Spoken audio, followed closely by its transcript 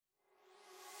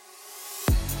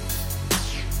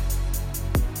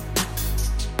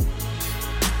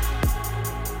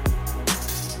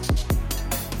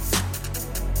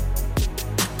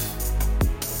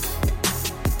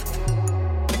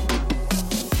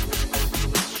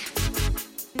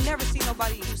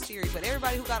nobody use Siri, but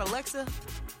everybody who got Alexa,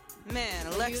 man,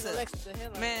 Alexa,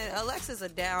 man, Alexa's a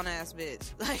down ass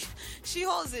bitch. Like, she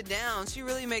holds it down. She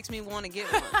really makes me want to get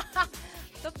one.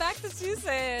 The fact that you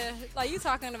said, like, you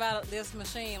talking about this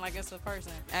machine like it's a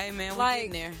person. Hey, man, we're like,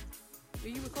 getting there. Are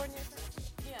you recording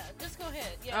yourself? Yeah, just go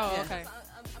ahead. Yeah. Oh, yeah. okay.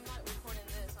 I'm not recording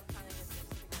this. I'm trying to get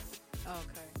this.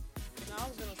 Okay. No, I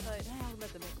was going to say, damn, I was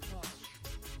about to make a point.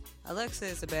 Alexa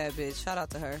is a bad bitch. Shout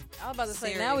out to her. I was about to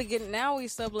say, Siri. now we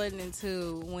subletting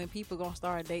into when people gonna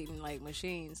start dating like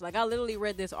machines. Like, I literally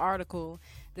read this article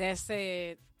that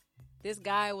said this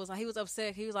guy was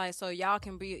upset. He was like, so y'all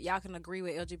can agree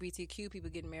with LGBTQ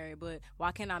people getting married, but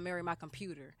why can't I marry my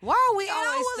computer? Why are we And I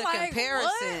always was the like,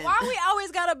 comparison? what? Why we always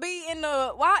gotta be in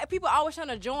the? Why people always trying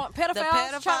to join?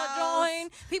 Pedophiles trying to join.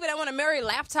 People that want to marry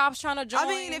laptops trying to join. I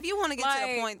mean, if you want to get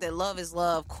to the point that love is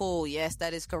love, cool, yes,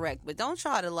 that is correct. But don't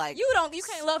try to like. You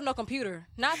can't love no computer.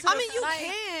 Not to.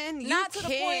 Not to the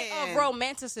point of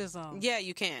romanticism. Yeah,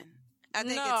 you can. I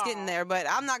think it's getting there, but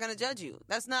I'm not going to judge you.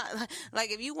 That's not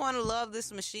like if you want to love this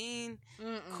machine,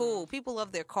 cool. People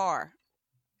love their car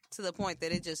to the point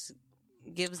that it just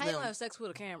gives them. How you have sex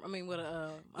with a camera? I mean, with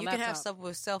a you laptop. can have stuff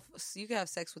with self. You can have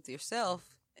sex with yourself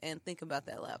and think about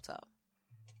that laptop.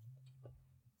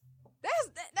 That's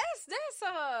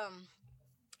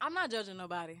I'm not judging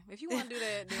nobody. If you want to do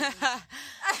that, then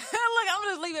look, I'm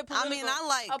just leave it political. I mean,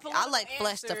 I like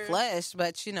flesh to flesh,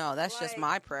 but that's just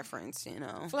my preference.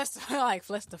 Flesh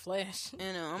to flesh.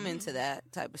 I'm into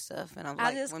that type of stuff, and I'm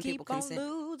like, just when keep people consent.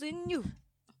 on losing you.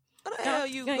 Where the hell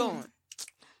you going?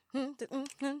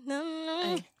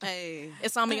 Hey,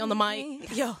 It's on me on the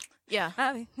mic. Yo, Yeah.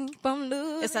 I keep on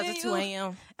losing. It's after 2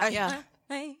 a.m. Yeah.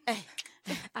 Hey,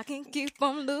 I can keep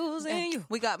on losing you.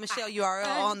 we got Michelle URL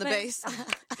on the bass.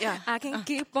 Yeah. I can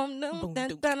keep on losing.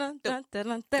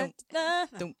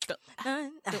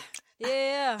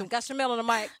 Yeah, got Shamel on the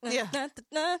mic. Yeah.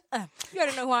 You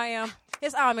already know who I am.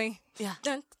 It's Ami. Yeah.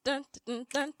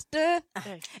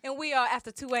 And we are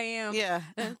after 2 a.m. Yeah,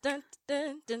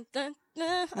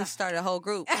 we started a whole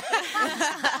group. Like,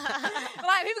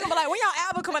 people gonna be like, when y'all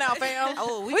album coming out, fam?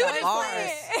 Oh, we were got just bars.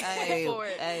 playing. Hey, For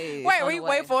it. hey,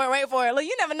 Wait for it. Look,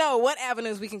 you never know what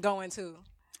avenues we can go into.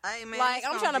 Hey, man, Like, it's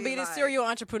I'm gonna trying to be this like- serial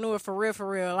entrepreneur for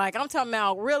real. Like, I'm talking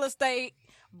about real estate,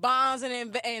 bonds,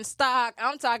 and stock.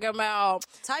 I'm talking about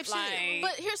type shit. like,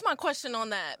 But here's my question on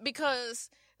that, because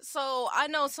so I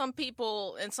know some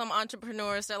people and some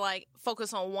entrepreneurs that like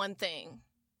focus on one thing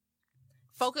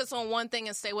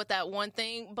and stay with that one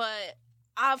thing. But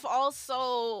I've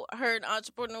also heard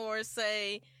entrepreneurs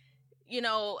say,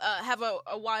 have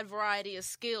a wide variety of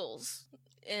skills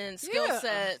and skill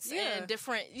sets and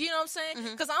different, you know what I'm saying?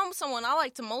 Because I'm someone, I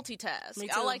like to multitask. Me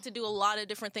I too. like to do a lot of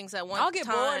different things at one time. I'll get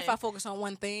bored if I focus on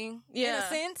one thing. Yeah. In a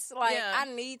sense, like Yeah. I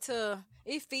need to.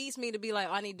 It feeds me to be like,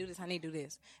 I need to do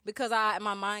this, because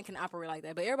my mind can operate like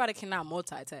that. But everybody cannot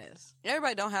multitask.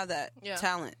 Everybody don't have that Yeah.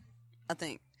 talent, I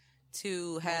think,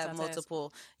 to have Multitask.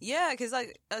 multiple. Yeah, because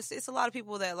like it's a lot of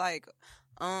people that like,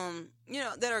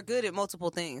 that are good at multiple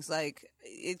things. Like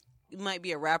it might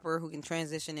be a rapper who can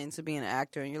transition into being an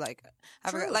actor, and you're like,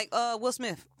 I forgot, like Will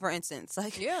Smith, for instance.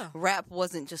 Like, Yeah. rap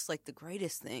wasn't just like the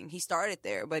greatest thing. He started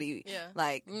there, but he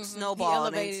like He snowballed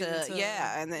elevated into into-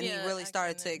 and then he Yeah, really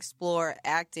started acting to and- explore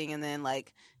acting, and then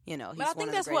like he's But I one think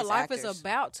of that's the what greatest life actors. is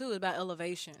about too. Is about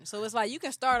elevation. So it's like you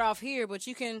can start off here, but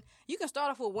you can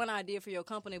start off with one idea for your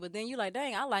company, but then you like,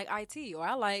 dang, I like IT, or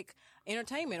I like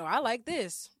entertainment, or I like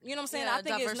this. You know what I'm saying? Yeah, I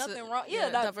think there's nothing wrong. yeah,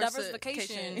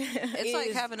 Diversification. It's like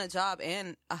is having a job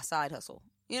and a side hustle.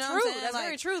 You know true. what I'm saying? That's Like,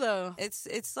 very true, though.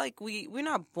 It's like we're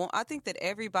not born. I think that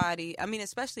everybody, I mean,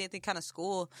 especially I think kind of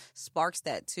school sparks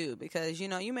that too, because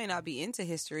you may not be into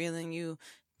history, and then you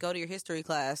go to your history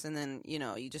class, and then you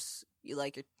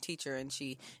like your teacher, and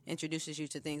she introduces you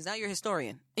to things. Now you're a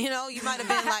historian. You might have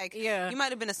been like, Yeah. you might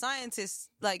have been a scientist.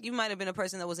 Like you might have been a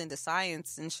person that was into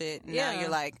science and shit. And Yeah. now you're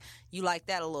like, you like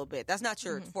that a little bit. That's not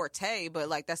your forte, but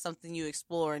like that's something you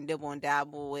explore and dibble and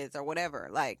dabble with or whatever.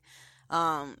 Like,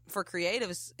 for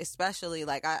creatives, especially,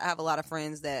 like I have a lot of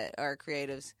friends that are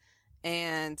creatives,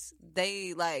 and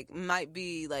they like might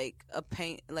be like a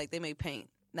paint, like they may paint.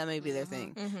 That may be their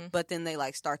thing. But then they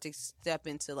like start to step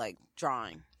into like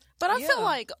drawing. But I feel Yeah.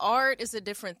 like art is a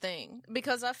different thing,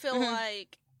 because I feel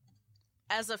like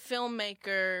as a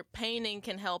filmmaker, painting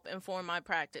can help inform my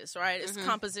practice, right? It's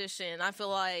composition. I feel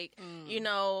like,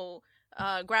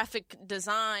 graphic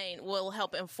design will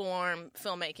help inform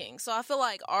filmmaking. So I feel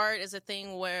like art is a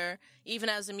thing where even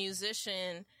as a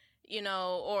musician,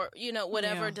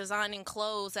 whatever, Yeah. designing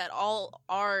clothes, that all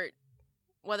art,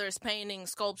 whether it's painting,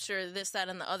 sculpture, this, that,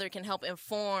 and the other, can help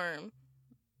inform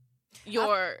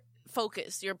your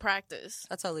focus, your practice.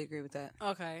 I totally agree with that.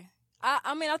 Okay.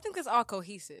 I mean, I think it's all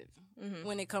cohesive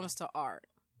when it comes to art.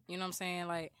 You know what I'm saying?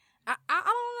 Like, I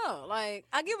don't know. Like,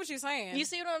 I get what you're saying. You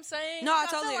see what I'm saying? No, I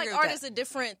totally feel like agree art with is a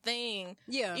different thing.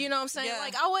 Yeah. You know what I'm saying? Yeah.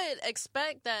 Like, I would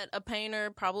expect that a painter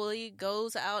probably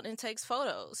goes out and takes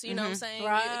photos. You know what I'm saying?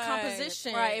 Right.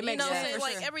 Composition. Right. It You makes know what I'm sense. saying? For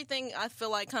Like, sure. everything I feel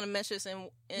like kind of meshes in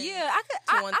Yeah,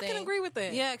 one I thing. can agree with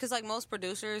that. Yeah, because like most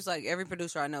producers, like every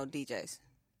producer I know DJs.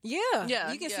 Yeah.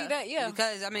 Yeah, You can yeah. see that, yeah.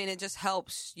 Because, I mean, it just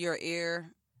helps your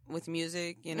ear with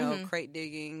music, you know, crate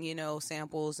digging, you know,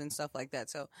 samples and stuff like that.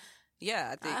 So,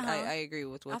 yeah, I think I agree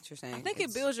with what you're saying. I think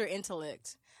it builds your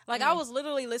intellect. Like, I was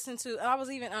literally listening to,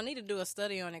 I need to do a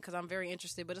study on it because I'm very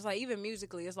interested, but it's like, even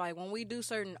musically, it's like when we do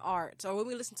certain arts or when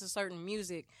we listen to certain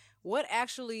music, what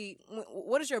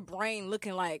is your brain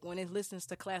looking like when it listens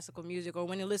to classical music or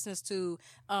when it listens to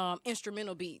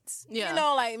instrumental beats? Yeah. You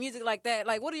know, like music like that.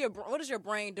 Like, what is your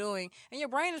brain doing? And your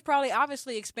brain is probably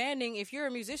obviously expanding. If you're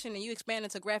a musician and you expand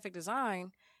into graphic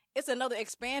design, it's another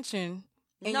expansion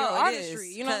in your artistry.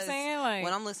 You know what I'm saying? Like,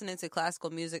 when I'm listening to classical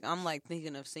music, I'm like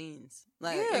thinking of scenes.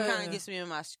 Like Yeah. it kind of gets me in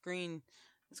my screen.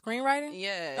 screenwriting?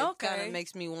 Yeah, it Okay. kind of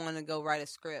makes me want to go write a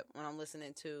script when I'm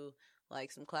listening to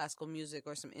like some classical music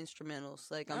or some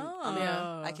instrumentals. Like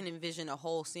I can envision a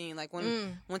whole scene. Like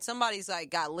when somebody's like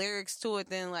got lyrics to it,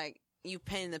 then like you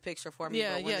paint the picture for me.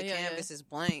 Yeah, but when yeah, the yeah, canvas is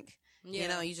blank, Yeah. you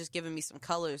know, you just giving me some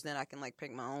colors, then I can like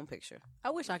pick my own picture.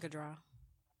 I wish I could draw.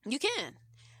 You can.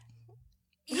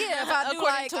 Yeah, if I do According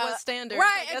like to what standard?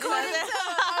 right? That's According to,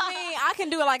 I mean, I can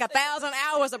do like 1,000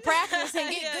 hours of practice and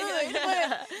get good.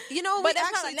 But You know, But we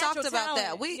that's not a actually talked natural about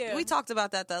that. talent. We talked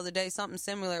about that the other day, something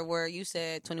similar where you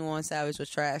said 21 Savage was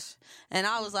trash. And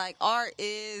I was like, art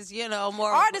is, you know,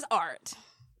 more art is art.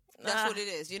 that's what it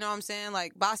is. You know what I'm saying?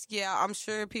 Like Basquiat, I'm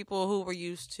sure people who were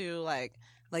used to like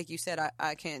you said,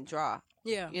 I can't draw.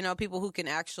 Yeah. You know, people who can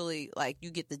actually like you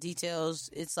get the details.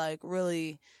 It's like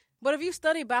really But if you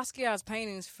study Basquiat's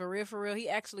paintings for real, he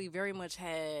actually very much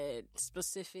had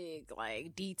specific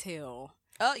like detail.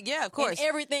 oh yeah, of course. in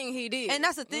everything he did. And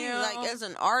that's the thing, You know? like as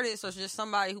an artist or just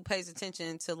somebody who pays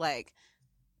attention to like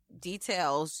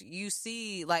details, you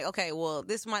see like, okay, well,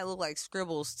 this might look like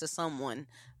scribbles to someone,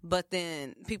 but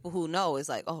then people who know is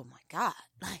like, oh my God.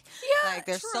 Like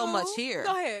there's so much here.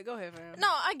 Go ahead, fam. No,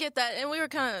 I get that. And we were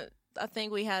kind of, I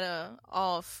think we had a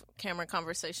off-camera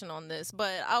conversation on this,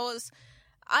 but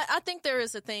I think there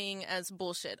is a thing as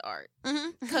bullshit art. Mm-hmm.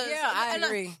 Yeah, I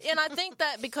agree. And I think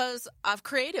that because I've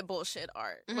created bullshit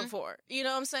art before. You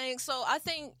know what I'm saying? So I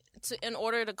think in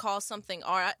order to call something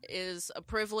art is a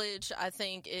privilege. I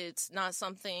think it's not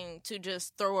something to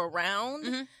just throw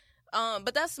around.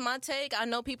 But that's my take. I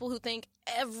know people who think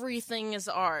everything is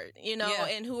art, you know, Yeah.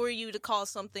 and who are you to call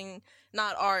something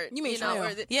not art? You mean know,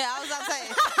 Chanel. Yeah, I was about to say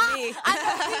me.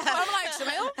 I'm like,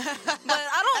 Chanel? but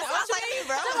I don't. I was like you,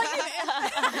 bro.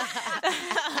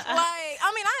 Like,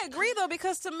 I mean, I agree though,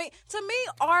 because to me,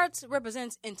 art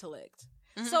represents intellect.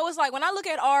 So it's like when I look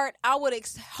at art, I would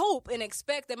hope and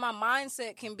expect that my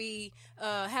mindset can be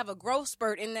have a growth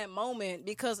spurt in that moment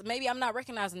because maybe I'm not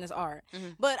recognizing this art.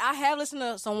 But I have listened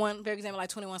to someone, for example, like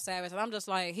 21 Savage, and I'm just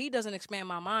like, he doesn't expand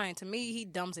my mind. To me, he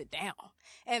dumbs it down,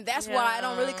 and that's why I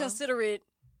don't really consider it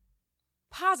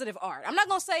positive art. I'm not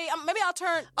gonna say maybe I'll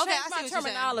change my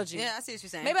terminology. Yeah, I see what you're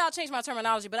saying. Maybe I'll change my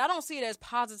terminology, but I don't see it as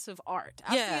positive art.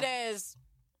 I see Yeah. it as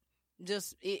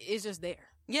just it's just there.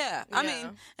 Yeah, I Yeah.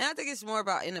 mean, and I think it's more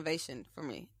about innovation for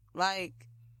me. Like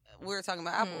we were talking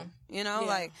about Apple, you know, Yeah.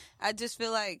 like I just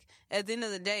feel like at the end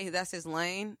of the day, that's his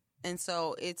lane, and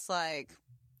so it's like,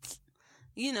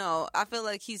 you know, I feel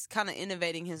like he's kind of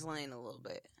innovating his lane a little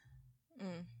bit.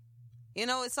 You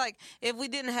know, it's like if we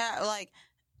didn't have like.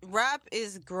 Rap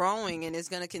is growing and it's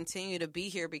going to continue to be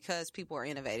here because people are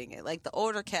innovating it. Like the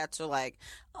older cats are like,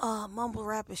 mumble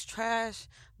rap is trash.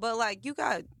 But like you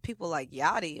got people like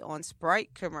Yachty on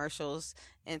Sprite commercials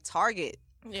and Target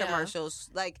commercials.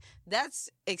 Like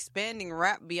that's expanding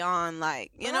rap beyond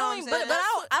like, you know what I'm saying? But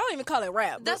I don't even call it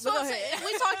rap. That's but what go I'm ahead. saying.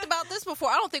 We talked about this before.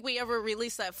 I don't think we ever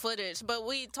released that footage, but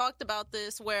we talked about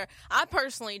this where I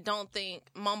personally don't think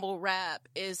mumble rap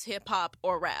is hip hop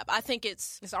or rap. I think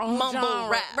it's our own mumble genre.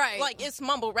 rap. Right. Like it's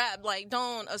mumble rap. Like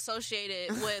don't associate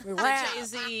it with the Rap.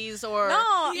 Jay-Z's or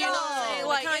No, you know what I'm saying?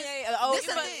 Like Kanye, This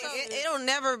is the thing. It'll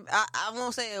never, I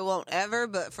won't say it won't ever,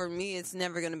 but for me, it's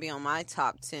never going to be on my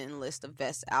top 10 list of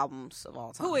best albums of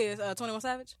all time. who is 21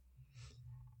 Savage?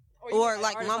 Or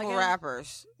like mumble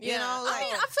rappers. Yeah. You know, like, I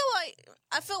mean,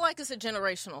 I feel like it's a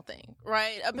generational thing,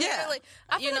 right? Apparently,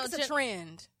 I feel you like know, it's a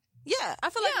trend. yeah. I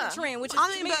feel like it's a trend, which is I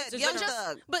mean, to me, but it's just Young a-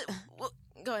 Thug. But well,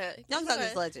 go ahead. Young Go Thug is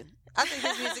ahead. legend. I think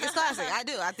his music is classic. I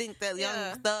do. I think that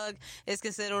Young Thug is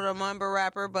considered a mumble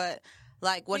rapper, but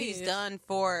like what he's done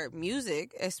for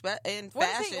music, in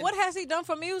fashion. What has he done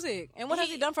for music? And what has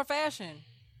he done for fashion?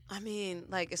 I mean,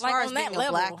 like, as far as being a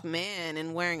black man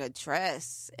and wearing a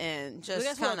dress and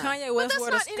just kind of... Kanye West wore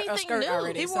a skirt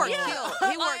already. He wore kilt.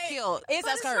 He wore kilt. It's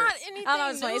a skirt. Not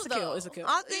anything new, it's a kilt. It's a kilt.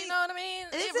 You know what I mean?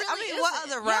 What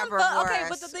other rapper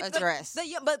wore a dress?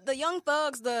 But the Young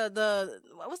Thugs, the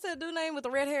what's that dude name with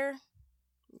the red hair?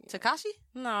 Tekashi?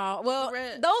 No, well,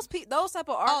 those type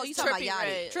of artists. Oh, you talking about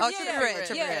Yachty?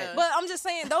 Trippie Redd. But I'm just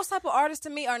saying, those type of artists to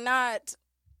me are not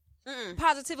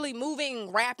positively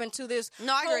moving rap into this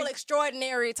whole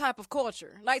extraordinary type of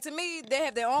culture. Like, to me, they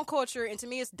have their own culture, and to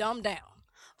me, it's dumbed down.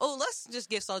 Oh, let's just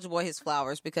give Soulja Boy his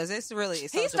flowers because it's really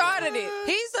he started it.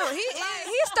 He is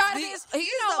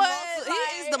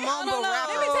the mumble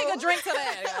rapper. Let me take a drink to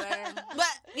that. But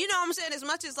you know what I'm saying? As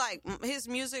much as like his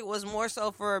music was more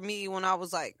so for me when I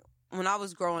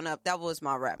was growing up, that was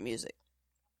my rap music.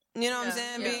 You know what I'm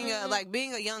saying?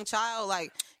 Being a young child,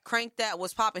 like Crank That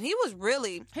was popping. He was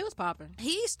popping.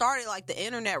 He started like the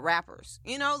internet rappers.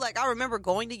 You know, like I remember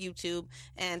going to YouTube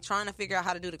and trying to figure out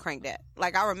how to do the Crank That.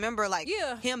 Like I remember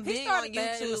him being on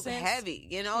YouTube heavy.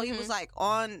 You know, he was like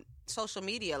on social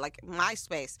media, like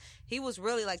MySpace. He was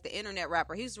really like the internet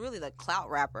rapper. He's really the clout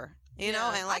rapper. You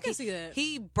know, and like I can see that.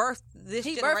 He birthed this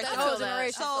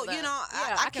generation. So you know,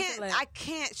 I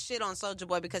can't shit on Soulja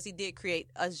Boy because he did create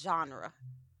a genre.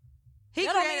 That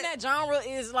don't mean that genre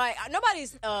is like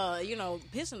nobody's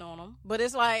pissing on him, but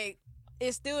it's like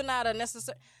it's still not a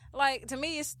necessary. Like to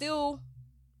me, it's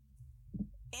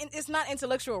not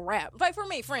intellectual rap. Like for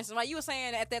me, for instance, like you were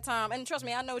saying at that time, and trust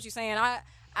me, I know what you're saying.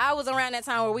 I was around that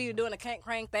time where we were doing the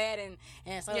Crank That and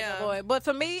Soulja Boy, but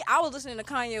for me, I was listening to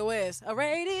Kanye West, a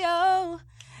radio.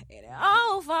 It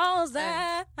all falls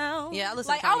down. Yeah, I was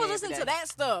listening to that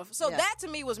stuff. So that to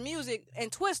me was music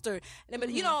and Twister. But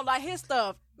you know, like his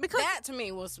stuff, because that to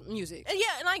me was music.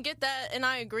 Yeah, and I get that and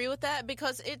I agree with that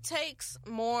because it takes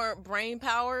more brain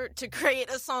power to create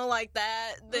a song like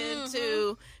that than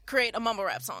to create a mumble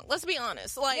rap song. Let's be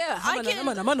honest. Like all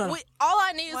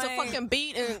I need is a fucking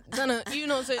beat and a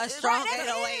strong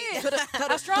 808.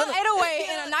 A strong 808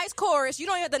 and a nice chorus. You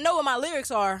don't even have to know what my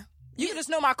lyrics are. You can just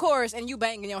know my chorus and you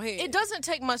bang in your head. It doesn't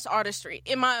take much artistry,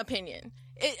 in my opinion.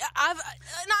 I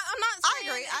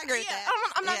agree with that.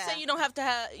 I'm not saying you don't have to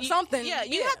have something. Yeah,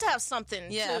 you have to have something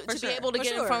to be able to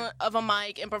get in front of a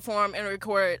mic and perform and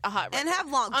record a hot record. And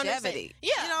have longevity.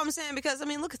 Yeah. You know what I'm saying? Because, I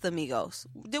mean, look at the Migos.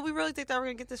 Did we really think they were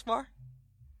going to get this far?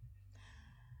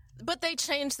 But they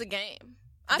changed the game.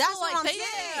 That's what I'm saying.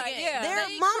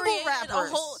 They're mumble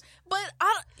rappers.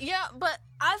 I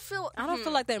don't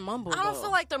feel like they're mumble. I don't feel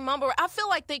like they're mumble. I feel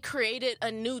like they created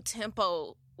a new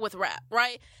tempo with rap,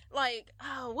 right? Like,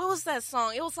 what was that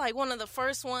song? It was like one of the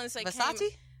first ones that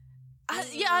Versace?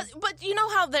 Yeah, but you know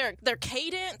how their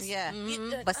cadence? Yeah.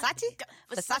 Versace?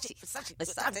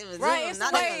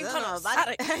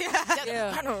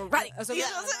 Right, it's the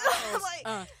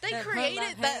way. They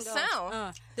created that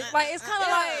sound. Like, it's kind of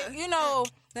like, you know...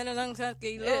 Like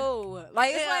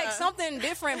it's like something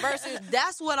different versus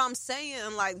that's what I'm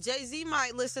saying. Like Jay-Z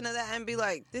might listen to that and be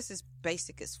like, this is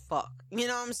basic as fuck. You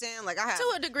know what I'm saying? Like I have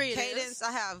to a degree cadence,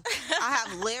 I have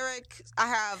lyric, I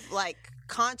have like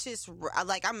conscious,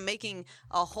 like I'm making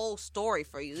a whole story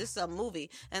for you. This is a movie.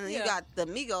 And then you got the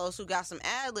Migos who got some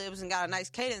ad-libs and got a nice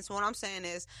cadence. What I'm saying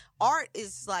is art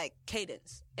is like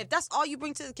cadence. If that's all you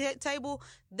bring to the table,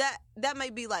 that may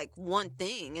be like one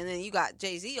thing. And then you got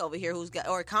Jay-Z over here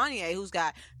or Kanye who's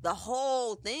got the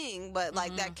whole thing, but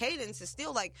like that cadence is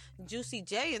still like Juicy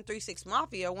J and 3 6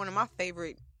 Mafia are one of my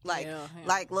favorite like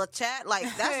Lil Chat, like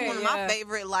that's one of my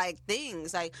favorite like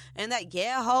things. Like and that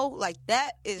ho, like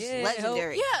that is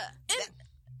legendary. Yeah.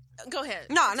 Go ahead.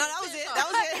 No, that was it. That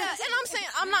was it. Yeah, and I'm saying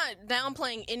I'm not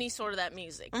downplaying any sort of that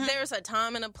music. There's a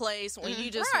time and a place when you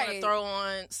just want to throw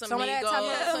on some Migos, of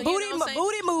that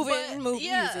booty moving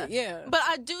music. Yeah, but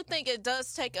I do think it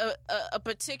does take a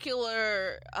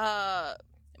particular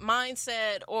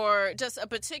mindset or just a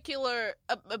particular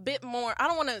a bit more. I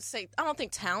don't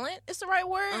think talent is the right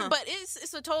word, but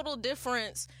it's a total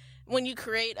difference. When you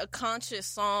create a conscious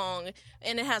song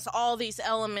and it has all these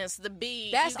elements, the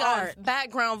beat, that's art,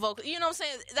 background vocal, you know what I'm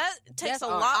saying? That takes that's a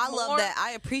lot I more. I love that.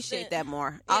 I appreciate that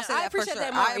more. I'll say that for sure.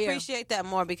 I appreciate that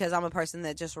more because I'm a person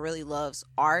that just really loves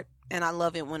art. And I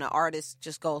love it when an artist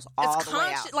just goes all the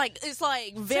way out. Like, it's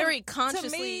like very consciously.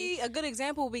 To me, a good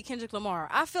example would be Kendrick Lamar.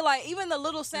 I feel like even the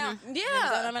little sound.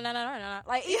 Yeah.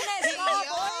 Like, even that small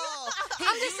He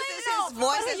uses his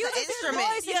voice as an instrument.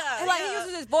 He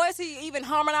uses his voice. He even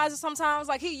harmonizes sometimes.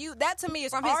 Like that to me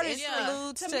is from artist. His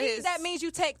interludes to me, that means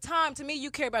you take time. To me,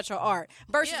 you care about your art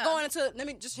versus going into let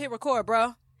me just hit record,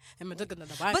 bro. But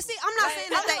see, I'm not saying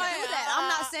that they do that. I'm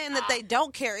not saying that they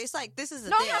don't care. It's like this is the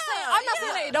thing. I'm not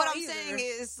saying they don't. What I'm saying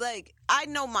is like I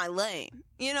know my lane.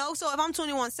 You know, so if I'm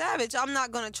 21 Savage, I'm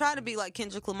not gonna try to be like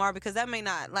Kendrick Lamar because that may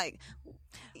not like.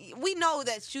 We know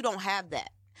that you don't have that.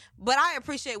 But I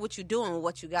appreciate what you're doing with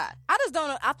what you got. I just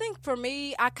don't. I think for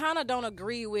me, I kind of don't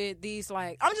agree with these.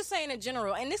 Like, I'm just saying in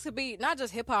general, and this could be not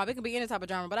just hip hop. It could be any type of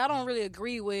genre. But I don't really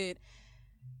agree with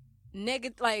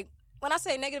negative. Like when I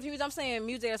say negative music, I'm saying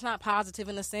music that's not positive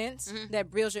in the sense that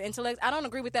builds your intellect. I don't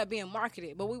agree with that being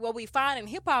marketed. But what we find in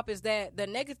hip hop is that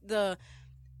the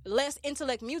less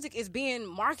intellect music is being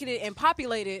marketed and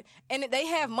populated, and they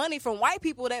have money from white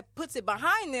people that puts it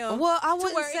behind them. Well, I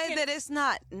wouldn't say that it's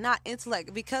not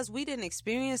intellect because we didn't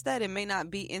experience that. It may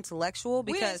not be intellectual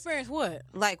because we didn't experience what?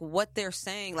 Like what they're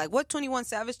saying, like what 21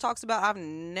 Savage talks about. I've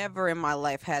never in my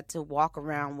life had to walk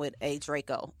around with a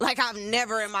Draco. Like I've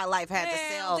never in my life had to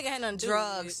sell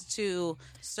drugs to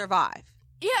survive.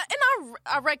 Yeah, and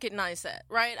I recognize that,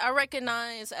 right? I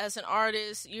recognize as an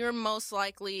artist, you're most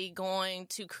likely going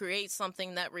to create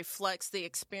something that reflects the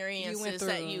experiences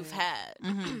that you've had.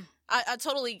 Mm-hmm. I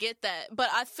totally get that. But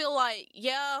I feel like,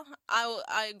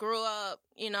 I grew up,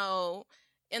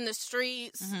 in the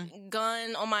streets,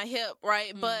 gun on my hip,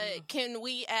 right? But can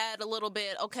we add a little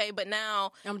bit? Okay, but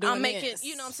now I'm making, this.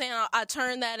 You know what I'm saying? I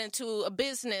turn that into a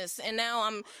business, and now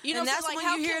I'm, and that's when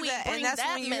you hear that, and that's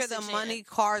when you hear the money,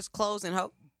 cars, clothes, and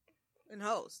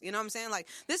hoes. You know what I'm saying? Like,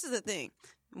 this is the thing.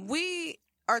 We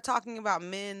are talking about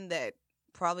men that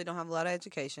probably don't have a lot of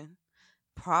education.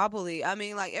 Probably. I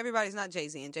mean, like, everybody's not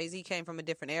Jay-Z, and Jay-Z came from a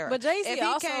different era. But Jay-Z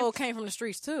also came from the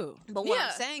streets, too. But what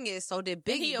I'm saying is, so did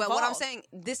Biggie. But what I'm saying,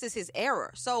 this is his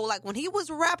era. So, like, when he was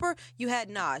a rapper, you had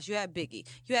Nas, you had Biggie,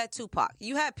 you had Tupac.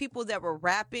 You had people that were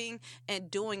rapping and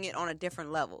doing it on a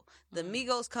different level. The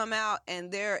Migos come out,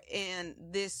 and they're in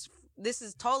this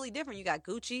is totally different. You got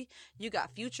Gucci, you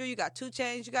got Future, you got 2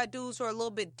 Chainz, you got dudes who are a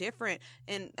little bit different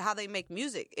in how they make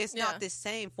music. It's not this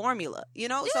same formula, So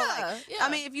like, I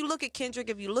mean, if you look at Kendrick,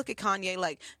 if you look at Kanye,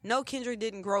 like, no, Kendrick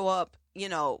didn't grow up,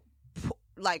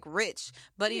 like rich,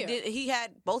 but he did. He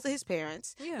had both of his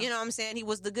parents. Yeah. You know what I'm saying? He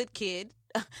was the good kid.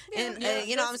 You know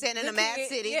what I'm saying, in the Mad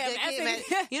City. Yeah, Mad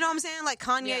City. You know what I'm saying? Like,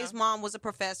 Kanye's mom was a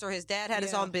professor. His dad had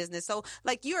his own business. So,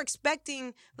 like, you're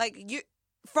expecting, like,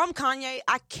 from Kanye,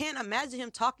 I can't imagine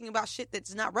him talking about shit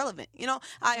that's not relevant.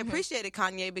 I appreciated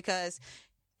Kanye because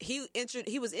he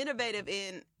was innovative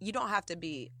in, you don't have to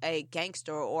be a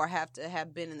gangster or have to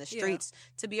have been in the streets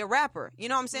to be a rapper. You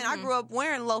know what I'm saying? I grew up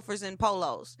wearing loafers and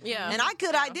polos. Yeah. And I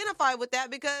could identify with that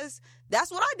because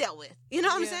that's what I dealt with. You know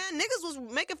what I'm saying? Niggas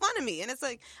was making fun of me. And it's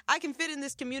like, I can fit in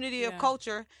this community of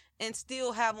culture and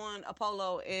still have on a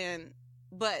polo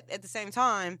but at the same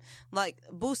time, like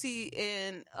Boosie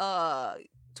and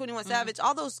 21 Savage,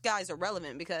 all those guys are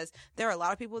relevant because there are a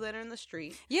lot of people that are in the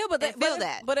street. Yeah, but they feel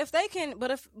that. But if they can,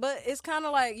 but it's kind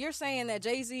of like you're saying that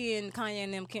Jay-Z and Kanye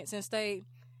and them can't, since they.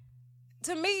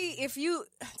 To me,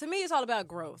 it's all about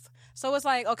growth. So it's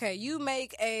like, okay, you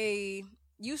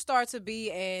start to be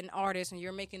an artist and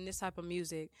you're making this type of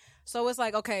music. So it's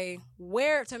like, okay,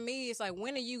 to me, it's like,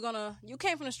 when are you you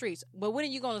came from the streets, but when are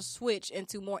you going to switch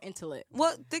into more intellect?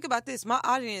 Well, think about this. My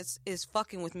audience is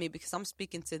fucking with me because I'm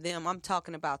speaking to them. I'm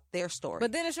talking about their story.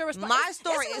 But then it's your responsibility. My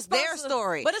story is their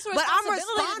story. But it's a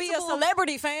responsibility to be a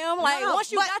celebrity, fam. Like,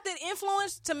 once you got that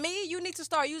influence, to me, you need to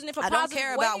start using it for positive ways. I don't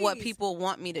care about what people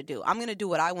want me to do. I'm going to do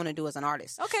what I want to do as an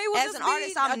artist. Okay, well, as an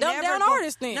artist, I'm never down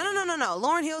artist then. No.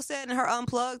 Lauryn Hill said in her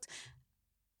Unplugged,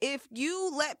 if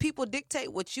you let people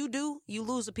dictate what you do, you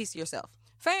lose a piece of yourself.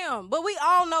 Fam, but we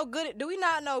all know good. Do we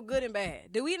not know good and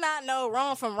bad? Do we not know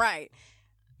wrong from right?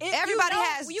 Everybody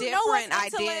has different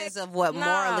ideas of what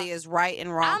morally is right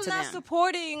and wrong to them.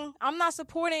 I'm not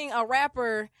supporting a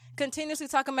rapper continuously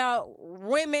talking about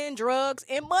women, drugs,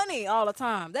 and money all the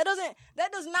time. That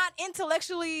does not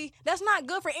intellectually, that's not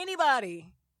good for anybody.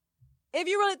 If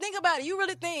you really think about it, you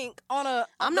really think on a.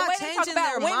 I'm not changing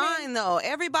their mind though.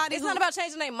 It's not about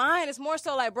changing their mind. It's more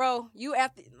so like, bro, you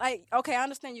have to, like, okay, I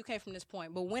understand you came from this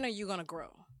point, but when are you gonna grow?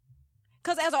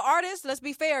 Because as an artist, let's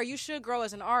be fair, you should grow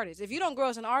as an artist. If you don't grow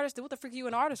as an artist, then what the frick are you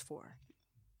an artist for?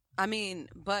 I mean,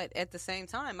 but at the same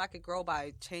time, I could grow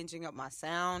by changing up my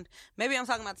sound. Maybe I'm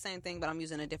talking about the same thing, but I'm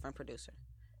using a different producer.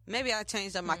 Maybe I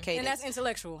changed up my cadence. And that's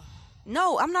intellectual.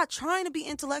 No, I'm not trying to be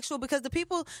intellectual because the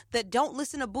people that don't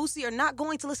listen to Boosie are not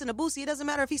going to listen to Boosie. It doesn't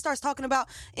matter if he starts talking about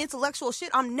intellectual shit.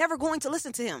 I'm never going to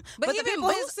listen to him. But even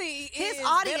Boosie his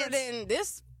audience, better than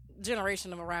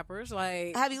generation of rappers.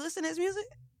 Like, have you listened to his music?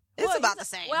 It's about the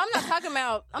same. Well, I'm talking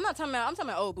about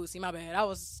old Boosie. My bad. I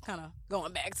was kind of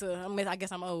going back to. I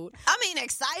guess I'm old. I mean,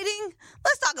 exciting.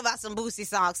 Let's talk about some Boosie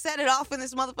songs. Set it off in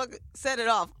this motherfucker. Set it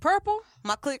off. Purple.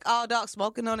 My click, all dog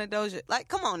smoking on a Doja. Like,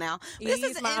 come on now. This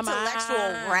is intellectual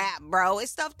mind. rap, bro.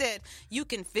 It's stuff that you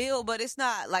can feel, but it's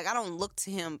not like I don't look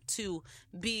to him to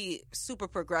be super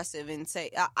progressive and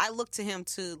say. I look to him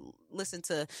to listen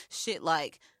to shit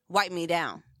like "Wipe Me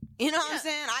Down." You know what I'm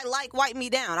saying? I like "Wipe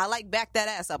Me Down." I like "Back That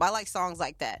Ass Up." I like songs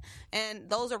like that. And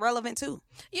those are relevant too.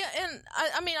 Yeah, and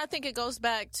I think it goes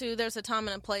back to there's a time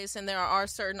and a place, and there are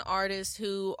certain artists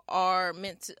who are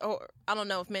meant to, or I don't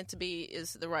know if meant to be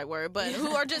is the right word, but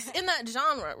who are just in that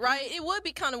genre, right? It would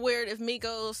be kind of weird if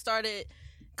Migos started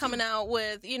coming out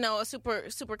with, you know, a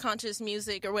super conscious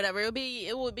music or whatever.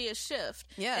 It would be a shift.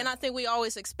 Yeah. And I think we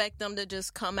always expect them to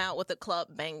just come out with a club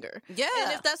banger. Yeah.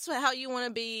 And if that's how you want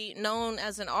to be known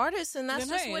as an artist, and that's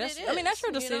just what it is. I mean, that's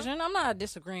your decision. You know? I'm not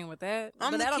disagreeing with that.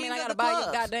 But that don't mean I gotta buy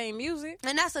your goddamn music.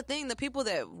 And that's the thing. The people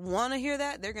that want to hear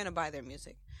that, they're gonna buy their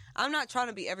music. I'm not trying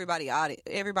to be everybody's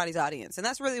audience, and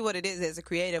that's really what it is as a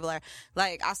creative.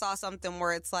 Like I saw something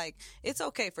where it's like it's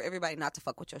okay for everybody not to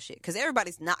fuck with your shit because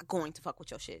everybody's not going to fuck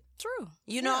with your shit. True.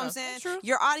 You know what I'm saying? True.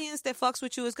 Your audience that fucks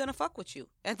with you is gonna fuck with you.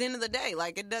 At the end of the day,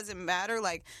 like it doesn't matter.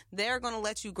 Like they're gonna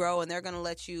let you grow and they're gonna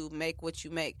let you make what you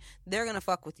make. They're gonna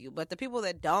fuck with you. But the people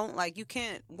that don't, like you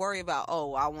can't worry about.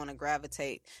 Oh, I want to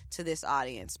gravitate to this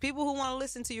audience. People who want to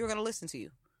listen to you are gonna listen to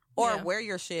you, or wear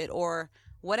your shit, or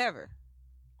whatever.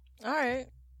 All right.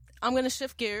 I'm going to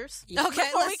shift gears. Okay.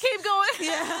 Before we keep going.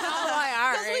 Yeah.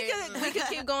 All right. We could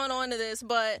keep going on to this,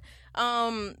 but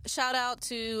shout out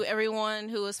to everyone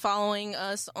who is following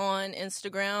us on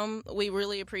Instagram. We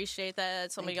really appreciate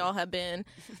that. Some of y'all have been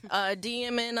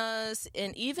DMing us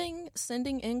and even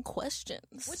sending in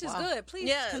questions. Which is good.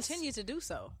 Please continue to do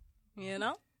so. You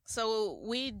know? So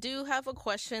we do have a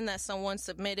question that someone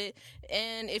submitted.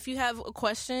 And if you have a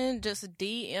question, just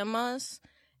DM us.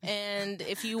 And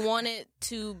if you want it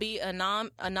to be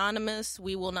anonymous,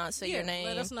 we will not say your name.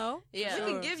 Let us know. Yeah,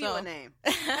 we can give you a name.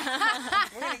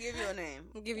 We're gonna give you a name.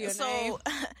 We'll give you a name. So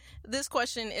this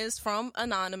question is from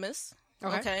Anonymous.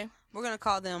 Okay. We're gonna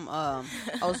call them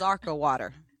Ozarka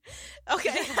Water.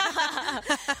 Okay.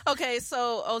 Okay.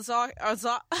 So Ozark.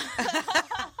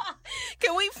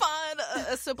 Can we find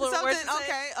a simpler word?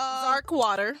 Okay. Ozark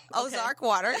Water. Ozark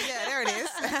Water. Yeah, there it is.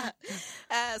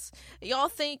 As y'all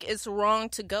think it's wrong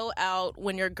to go out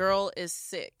when your girl is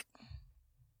sick.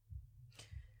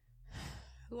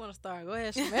 Who want to start? Go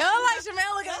ahead, Shamel.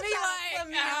 Shamel look at me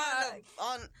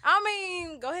like. I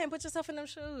mean, go ahead and put yourself in them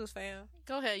shoes, fam.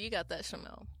 Go ahead. You got that,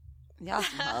 Shamel. Y'all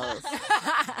some hoes.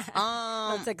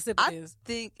 Take a sip of I this.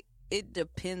 think it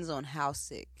depends on how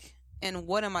sick. And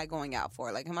what am I going out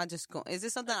for? Like, am I just going? Is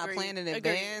this something I planned in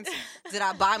advance? Did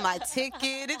I buy my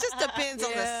ticket? It just depends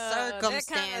on the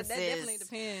circumstances. That definitely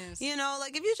depends. You know,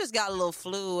 like if you just got a little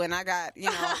flu and I got, you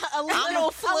know, a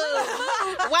little flu.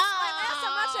 Wow. Last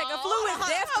time I checked, a flu is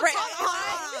death threat.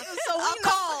 So we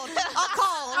cold. A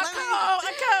cold.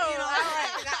 You know, all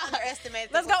right. I got underestimated.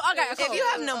 Let's go. Okay. If you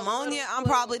have pneumonia, I'm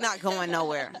probably not going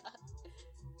nowhere.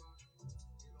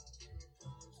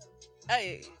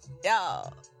 Hey,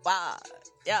 yo. Wow.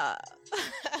 Yeah.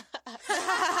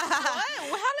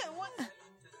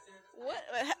 What?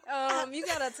 You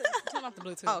gotta turn off the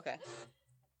Bluetooth. Oh, okay.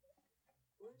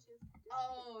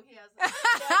 Oh,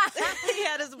 he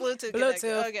had his Bluetooth.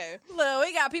 Bluetooth. Okay. Look,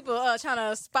 we got people trying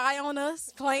to spy on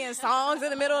us, playing songs in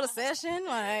the middle of the session.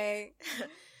 Like,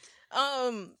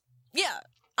 yeah,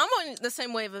 I'm on the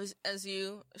same wave as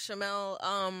you, Shamel.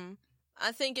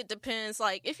 I think it depends.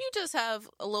 Like, if you just have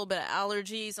a little bit of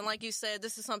allergies, and like you said,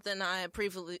 this is something I had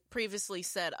previously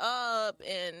set up,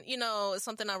 and, you know, it's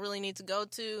something I really need to go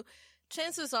to,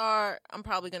 chances are I'm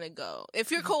probably going to go. If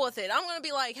you're cool with it, I'm going to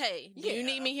be like, hey, do you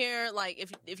need me here? Like,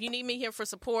 if you need me here for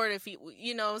support, if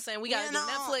you know what I'm saying, we got to do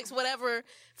Netflix, whatever,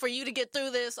 for you to get through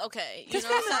this, okay. You know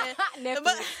what I'm saying?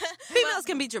 But females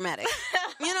can be dramatic.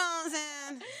 You know what I'm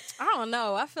saying? I don't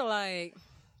know. I feel like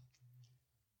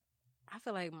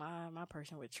my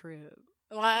person would trip.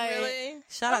 Like, really?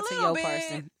 Shout out to your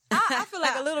person. I feel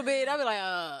like a little bit. I'd be like,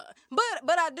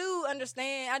 but I do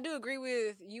understand. I do agree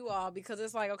with you all because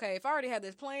it's like, okay, if I already had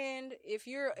this planned, if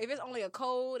it's only a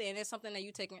cold and it's something that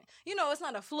you taking, you know, it's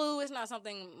not a flu, it's not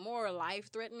something more life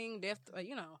threatening, death,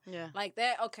 you know, like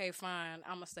that. Okay, fine,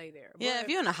 I'm gonna stay there. But, if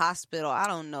you're in a hospital, I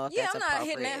don't know if that's I'm not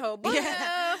hitting that hoe. But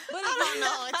I don't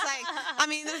know. It's like, I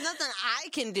mean, there's nothing I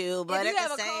can do, but if you at have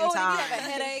the a same cold, time, if you have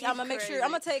a headache, I'm gonna make Crazy. sure.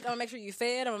 I'm gonna make sure you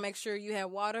fed. I'm gonna make sure you have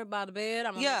water by the bed.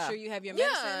 I'm gonna make sure you have your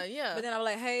medicine. Yeah. But then I'm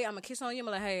like, hey, I'm gonna kiss on you.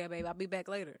 I'm like, hey, babe, I'll be back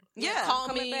later. Yeah. Call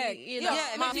coming me. back. You know,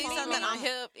 Yeah, if my you need phone something, on my I'm-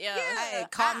 hip. Yeah. hey,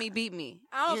 call me, beat me.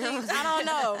 I don't You know think. what I'm I don't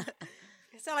know.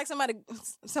 It sounded like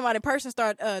somebody person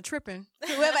start tripping.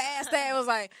 Whoever asked that was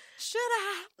like, should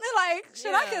I? They're like,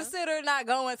 should I consider not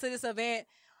going to this event?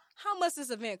 How much this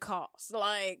event costs?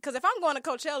 Like, because if I'm going to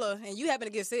Coachella and you happen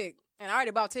to get sick and I already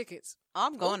bought tickets,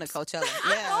 I'm going to Coachella.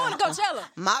 I'm going to Coachella.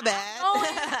 My bad.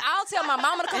 I'll tell my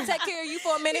mama to come take care of you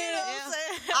for a minute.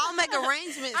 I'll make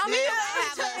arrangements. I'll make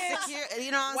Have a arrangements. secure,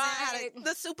 you know what I'm saying? How to-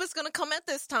 The soup is gonna come at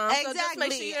this time. So just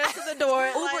make sure Exactly. you answer the door.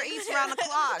 Uber Eats around the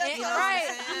clock. You know what I'm Right.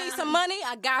 saying? You need some money?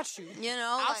 I got you. You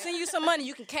know, I'll like, send you some money.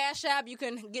 You can cash app. You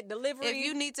can get delivery. if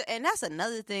you need to, and that's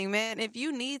another thing, man. If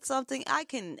you need something,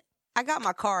 I got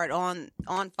my card on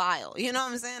file. You know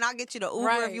what I'm saying? I'll get you the Uber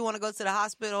Right. if you want to go to the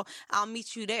hospital. I'll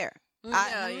meet you there.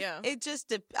 Yeah. It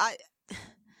just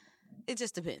it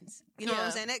just depends. You know what I'm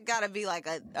Yeah. saying? It got to be like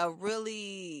a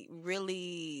really,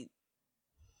 really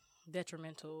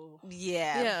detrimental.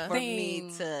 Yeah. for me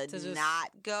Thing to to just-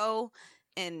 not go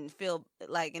and feel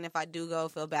like, and if I do go,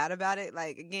 feel bad about it.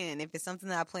 Like, again, if it's something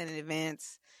that I plan in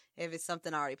advance, if it's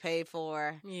something I already paid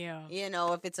for, Yeah. you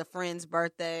know, if it's a friend's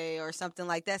birthday or something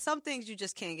like that, some things you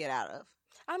just can't get out of.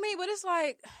 I mean, but it's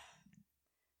like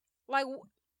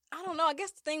I don't know. I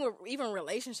guess the thing with even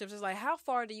relationships is like, how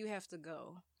far do you have to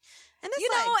go? And it's You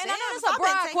like, know, and I know damn, that's if a I've been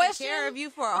broad taking question. care of you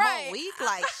for a Right. whole week.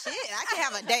 Like, shit, I can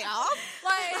have a day off.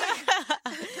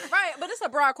 Like, right, but it's a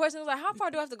broad question. It's like, how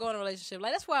far do I have to go in a relationship?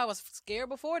 Like, that's why I was scared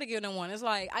before to get in one. It's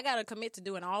like, I got to commit to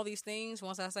doing all these things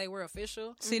once I say we're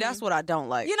official. See, that's what I don't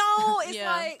like. You know, it's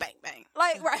Yeah. like, bang, bang.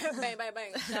 like, right, bang, bang,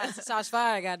 bang. Shots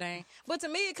fired, goddamn. But to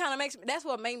me, it kind of that's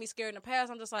what made me scared in the past.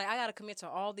 I'm just like, I got to commit to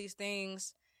all these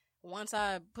things once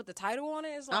I put the title on it.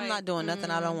 It's like, I'm not doing nothing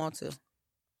I don't want to.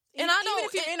 And even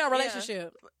if you're in a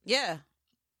relationship. Yeah.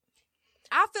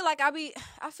 I feel like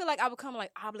I become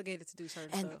like obligated to do certain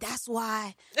And stuff. that's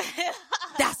why.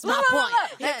 That's my Look, point. look,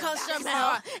 look. Here comes your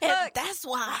mouth. And that's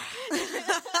why.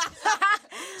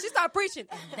 She started preaching.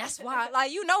 And that's why.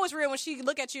 Like, you know it's real when she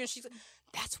look at you and she's like,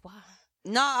 that's why.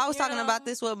 No, I was You talking know? about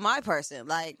this with my person.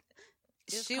 Like,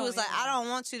 Just she call was me like, out. I don't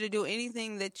want you to do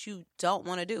anything that you don't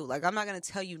want to do. Like, I'm not going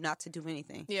to tell you not to do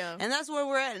anything. Yeah. And that's where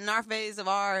we're at in our phase of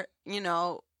our, you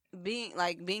know, being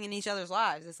in each other's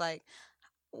lives. It's like,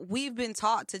 we've been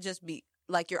taught to just be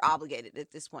like, you're obligated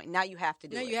at this point. Now you have to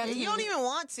do Now it. you have And to you do don't it. even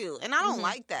want to. And I don't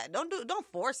like that. Don't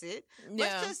force it. Yeah.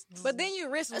 Let's just, But then you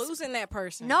risk losing that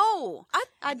person. no,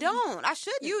 I don't. I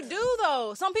shouldn't. You do,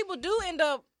 though. Some people do end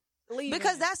up leaving.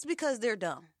 because they're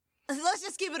dumb. Let's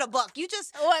just keep it a buck. You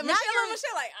just, What, now Michelle, you're-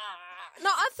 Michelle, like, No,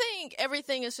 I think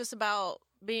everything is just about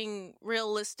being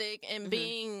realistic and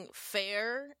being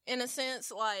fair in a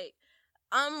sense. Like,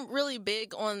 I'm really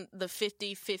big on the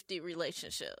 50-50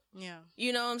 relationship. Yeah.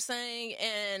 You know what I'm saying?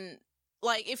 And,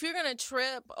 like, if you're going to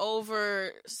trip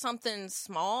over something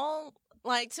small,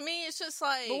 like, to me, it's just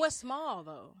like... But what's small,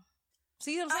 though?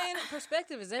 See what I'm saying?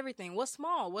 Perspective is everything. What's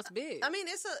small? What's big? I mean,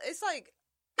 it's like,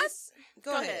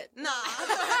 go Go ahead. ahead. Nah.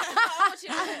 I want you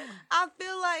to go ahead. I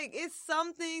feel like it's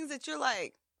some things that you're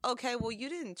like, okay, well, you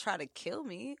didn't try to kill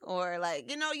me, or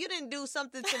like, you know, you didn't do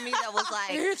something to me that was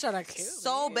like You're trying to kill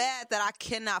so me. bad that I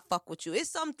cannot fuck with you. It's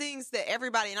some things that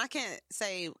everybody, and I can't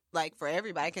say like for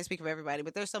everybody, I can't speak for everybody,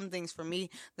 but there's some things for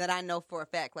me that I know for a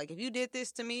fact. Like, if you did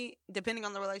this to me, depending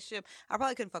on the relationship, I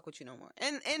probably couldn't fuck with you no more.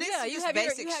 And it's Yeah, just you have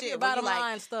basic your shit. your where bottom you, like,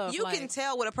 line stuff. you like, can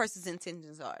tell what a person's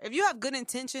intentions are. If you have good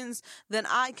intentions, then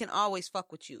I can always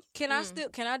fuck with you. Can I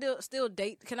still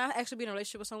date? Can I actually be in a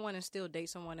relationship with someone and still date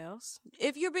someone else?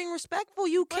 If you're being respectful,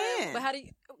 you can. But how do you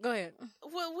go ahead?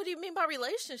 Well, what do you mean by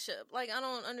relationship? Like, I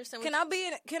don't understand. Can I be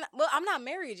in? Well, I'm not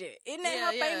married yet. Isn't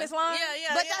that her famous line?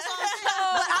 Yeah. But that's what I'm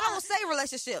saying. But I don't say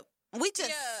relationship. We just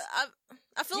Yeah,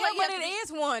 I feel Yeah, like you but have it to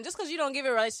be- is one. Just because you don't give it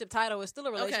a relationship title, it's still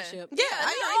a relationship. Yeah,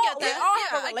 I get We that. all Yeah,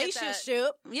 have a I get that.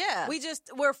 relationship. yeah.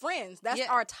 We're friends. That's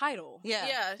Yeah. our title. Yeah.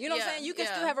 Yeah, You know what I'm saying? You can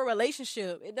still have a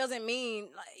relationship. It doesn't mean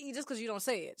like, just because you don't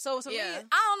say it. So to me, Yeah.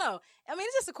 I don't know. I mean,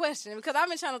 it's just a question because I've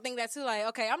been trying to think that too. Like,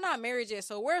 okay, I'm not married yet,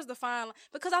 so where's the fine line?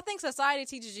 Because I think society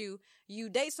teaches you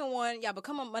date someone, y'all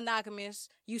become a monogamous,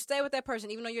 you stay with that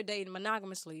person even though you're dating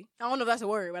monogamously. I don't know if that's a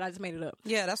word, but I just made it up.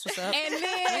 Yeah, that's what's up. And We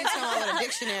then ain't talking about a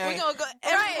dictionary. We're gonna go.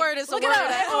 Every word is a Look word. it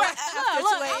up. at- Look, after I'm 2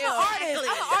 an a.m. artist.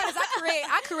 I'm an artist.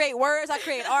 I create words. I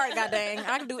create art. God dang,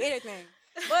 I can do anything.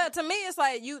 But to me, it's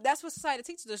like that's what society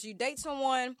teaches us. You date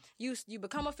someone, you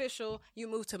become official, you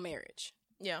move to marriage.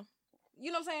 Yeah.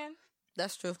 You know what I'm saying?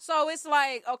 That's true. So it's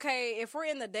like, okay, if we're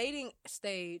in the dating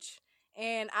stage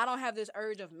and I don't have this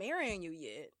urge of marrying you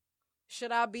yet,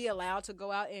 should I be allowed to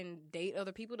go out and date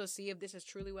other people to see if this is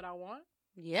truly what I want?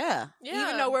 Yeah.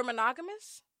 Even though we're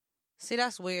monogamous? See,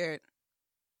 that's weird.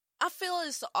 I feel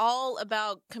it's all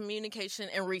about communication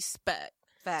and respect.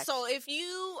 Facts. So if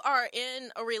you are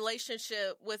in a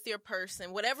relationship with your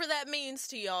person, whatever that means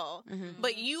to y'all,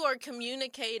 but you are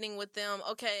communicating with them,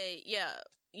 okay, yeah,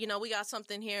 you know, we got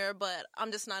something here, but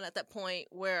I'm just not at that point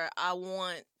where I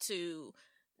want to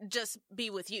just be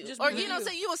with you. Or, you know,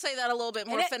 say you would say that a little bit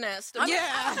more finessed. Yeah.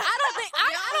 I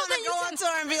don't think you go up to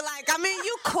her and be like, I mean,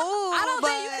 you cool. I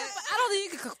don't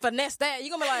think you can finesse that.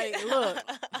 You're going to be like, look,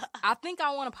 I think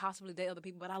I want to possibly date other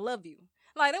people, but I love you.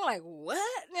 Like, they're like, what?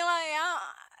 And they're like,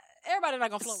 everybody's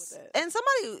not going to flow with that. And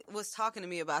somebody was talking to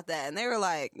me about that, and they were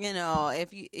like, you know,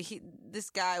 this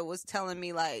guy was telling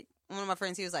me, like, one of my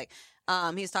friends, he was like,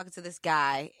 he was talking to this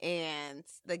guy, and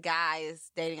the guy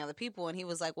is dating other people, and he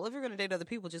was like, well, if you're going to date other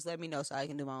people, just let me know so I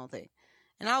can do my own thing.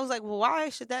 And I was like, well, why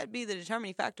should that be the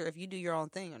determining factor if you do your own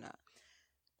thing or not?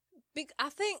 I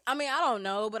don't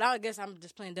know, but I guess I'm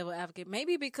just playing devil advocate.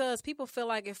 Maybe because people feel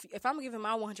like if I'm giving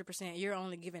my 100%, you're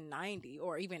only giving 90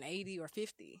 or even 80 or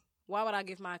 50. Why would I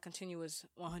give my continuous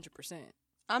 100%?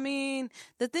 I mean,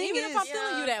 the thing even is, if I'm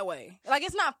feeling you that way, like,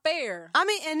 it's not fair. I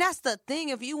mean, and that's the thing.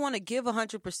 If you want to give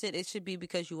 100%, it should be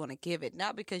because you want to give it,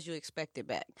 not because you expect it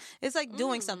back. It's like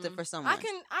doing something for someone. I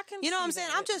can. You know what I'm saying?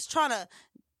 I'm just trying to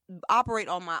operate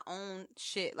on my own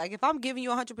shit. Like, if I'm giving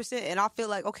you 100% and I feel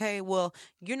like, okay, well,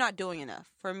 you're not doing enough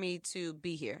for me to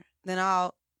be here, then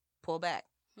I'll pull back.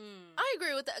 I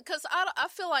agree with that, because I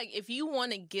feel like if you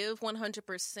want to give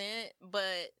 100%,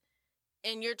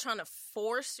 and you're trying to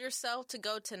force yourself to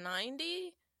go to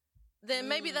 90, then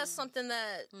maybe that's something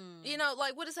that, you know,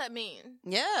 like, what does that mean?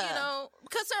 Yeah. You know,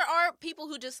 because there are people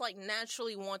who just, like,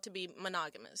 naturally want to be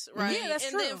monogamous, right? Yeah, that's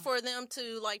true. And then for them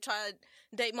to, like, try to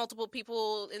date multiple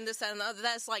people and this, that, and the other,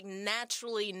 that's, like,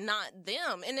 naturally not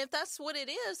them. And if that's what it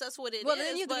is, that's what it is. Well,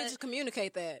 then you can just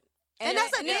communicate that. And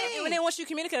that's the thing. And then once you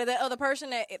communicate that other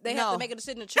person, that they have to make a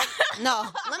decision to choose. No.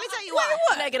 Let me tell you why.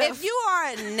 Negative. If you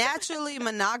are a naturally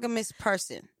monogamous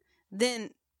person, then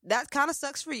that kind of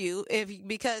sucks for you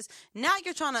because now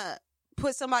you're trying to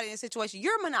put somebody in a situation.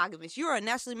 You're monogamous. You're a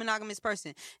naturally monogamous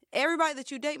person. Everybody that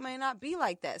you date may not be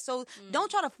like that. So don't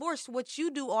try to force what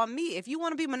you do on me. If you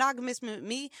want to be monogamous with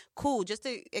me, cool. Just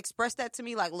to express that to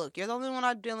me, like, look, you're the only one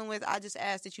I'm dealing with. I just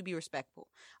ask that you be respectful.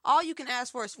 All you can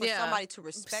ask for is for somebody to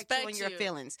respect you and your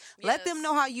feelings. Yes. Let them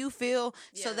know how you feel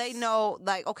so they know,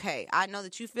 like, okay, I know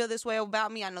that you feel this way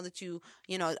about me. I know that you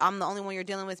know, I'm the only one you're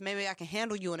dealing with. Maybe I can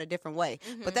handle you in a different way.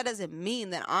 But that doesn't mean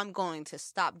that I'm going to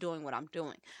stop doing what I'm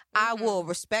doing. I will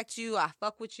respect you. I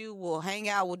fuck with you. We'll hang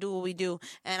out. We'll do what we do.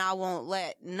 And I won't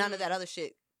let none of that other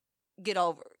shit get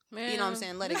over. Man. You know what I'm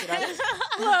saying? Let it get over.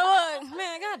 Look,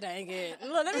 man, god dang it.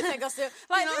 Look, let me take a step.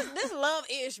 Like, this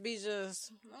love-ish be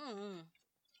just...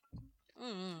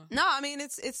 No, I mean,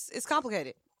 it's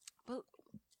complicated.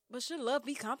 But should love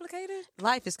be complicated?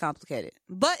 Life is complicated.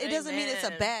 But it doesn't mean it's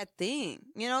a bad thing.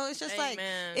 You know, it's just like,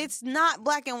 it's not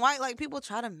black and white like people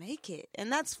try to make it.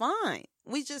 And that's fine.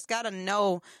 We just got to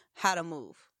know how to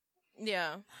move.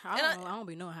 Yeah. I don't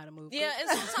be knowing how to move. Yeah, and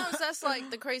sometimes that's like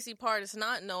the crazy part is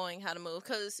not knowing how to move.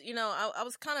 Because, you know, I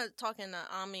was kind of talking to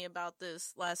Ami about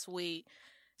this last week.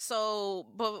 So,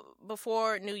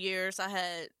 before New Year's, I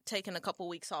had taken a couple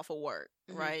weeks off of work,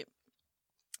 right?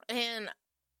 And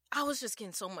I was just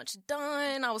getting so much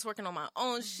done. I was working on my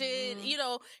own shit, you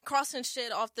know, crossing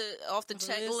shit off the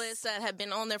checklist that had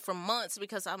been on there for months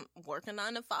because I'm working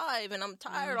 9 to 5 and I'm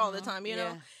tired all the time, you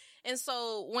know? And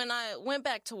so when I went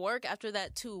back to work after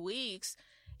that 2 weeks,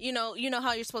 you know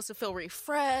how you're supposed to feel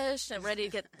refreshed and ready to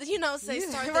get, you know, start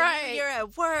the new year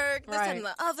at work, this and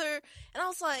the other. And I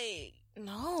was like,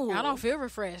 no. I don't feel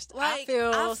refreshed. Like,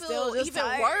 I feel even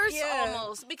tired. Worse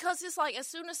almost. Because it's like, as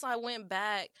soon as I went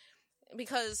back,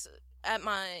 because at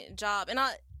my job, and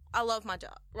I love my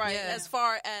job, right? Yeah. As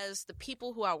far as the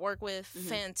people who I work with,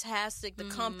 fantastic. The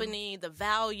company, the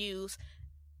values,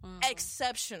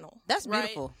 exceptional. That's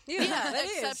beautiful. Yeah, that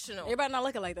exceptional. Is. Everybody not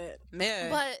looking like that. Yeah.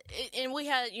 But, and we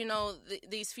had, you know,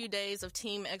 these few days of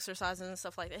team exercises and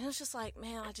stuff like that. And it was just like,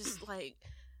 man, I just like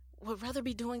would rather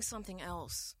be doing something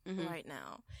else right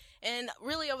now. And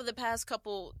really over the past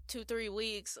 2-3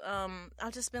 weeks,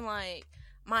 I've just been like,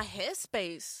 my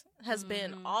headspace has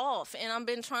been off, and I've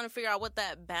been trying to figure out what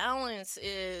that balance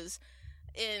is,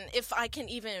 and if I can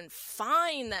even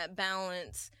find that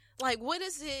balance. Like, what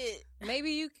is it?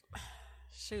 Maybe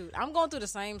shoot, I'm going through the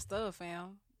same stuff,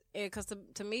 fam. Because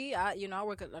to me, I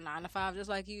work a 9 to 5 just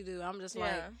like you do. I'm just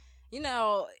like, you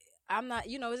know, I'm not,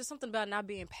 you know, it's just something about not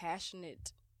being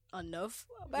passionate enough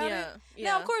about it.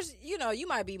 Now, of course, you know, you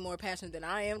might be more passionate than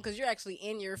I am because you're actually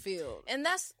in your field. And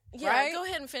that's, right? Go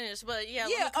ahead and finish. But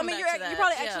I mean, you're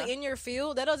probably actually in your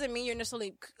field. That doesn't mean you're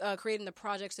necessarily creating the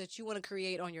projects that you want to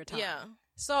create on your time. Yeah.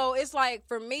 So it's like,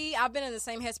 for me, I've been in the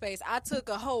same headspace. I took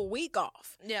a whole week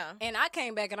off. Yeah. And I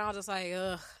came back and I was just like,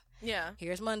 ugh. Yeah.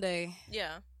 Here's Monday.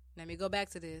 Yeah. Let me go back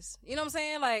to this. You know what I'm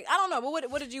saying? Like, I don't know, but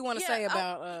what did you want to say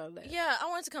about that? Yeah, I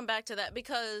wanted to come back to that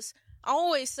because I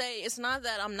always say it's not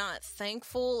that I'm not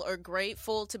thankful or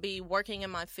grateful to be working in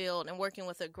my field and working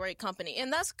with a great company.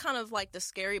 And that's kind of like the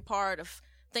scary part of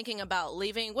thinking about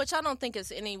leaving, which I don't think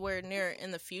is anywhere near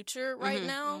in the future right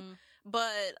now.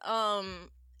 But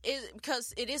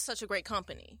because it is such a great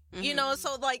company, you know.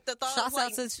 So like the thought, shouts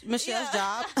out to Michelle's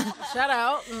job. Shout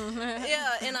out,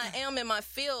 yeah. And I am in my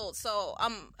field, so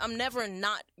I'm never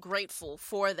not grateful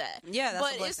for that. Yeah,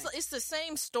 that's but it's the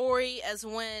same story as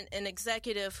when an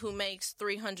executive who makes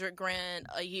 $300,000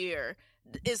 a year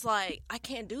is like, I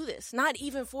can't do this, not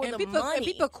even for the money. And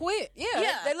people quit.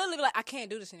 Yeah. They literally like, I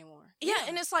can't do this anymore. Yeah,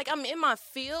 and it's like, I'm in my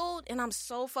field, and I'm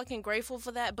so fucking grateful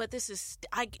for that, but this is,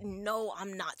 I know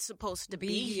I'm not supposed to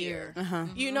be here.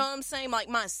 You know what I'm saying? Like,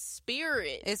 my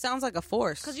spirit. It sounds like a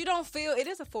force. Because you don't feel, it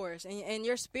is a force, and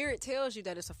your spirit tells you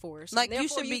that it's a force. Like, you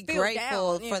should be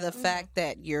grateful for the fact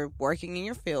that you're working in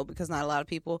your field, because not a lot of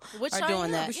people are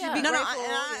doing that. You should be grateful.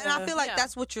 And I feel like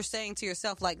that's what you're saying to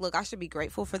yourself. Like, look, I should be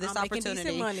grateful for this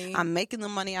opportunity. I'm making the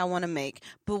money I want to make.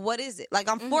 But what is it? Like,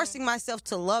 I'm forcing myself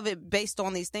to love it based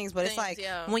on these things. But it's like,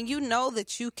 when you know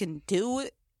that you can do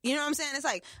it, you know what I'm saying? It's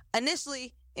like,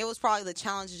 initially, it was probably the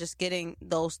challenge of just getting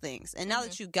those things. And now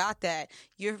that you got that,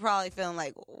 you're probably feeling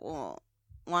like, well,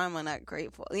 why am I not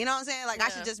grateful? You know what I'm saying? Like, I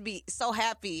should just be so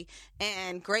happy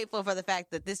and grateful for the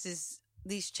fact that this is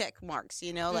these check marks,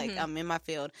 you know? Like, I'm in my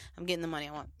field. I'm getting the money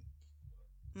I want.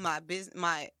 My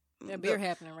business, beer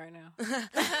happening right now.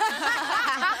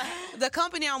 The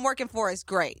company I'm working for is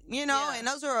great, you know, and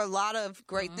those are a lot of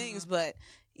great things, but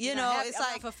you know, it's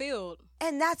like fulfilled.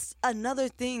 And that's another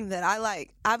thing that I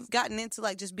like. I've gotten into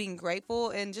like just being grateful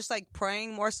and just like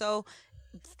praying more so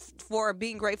for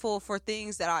being grateful for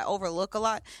things that I overlook a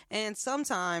lot. And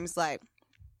sometimes, like,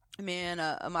 man,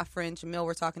 my friend Jamil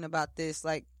were talking about this,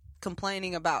 like,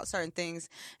 complaining about certain things,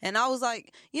 and I was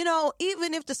like, you know,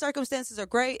 even if the circumstances are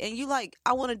great and you like,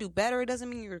 I want to do better, it doesn't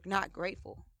mean you're not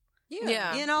grateful.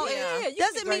 Yeah. You know, it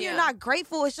doesn't mean you're not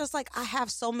grateful. It's just like, I have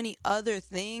so many other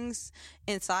things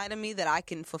inside of me that I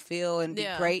can fulfill and be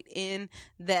great in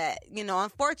that, you know,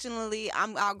 unfortunately,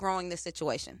 I'm outgrowing this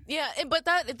situation. Yeah, but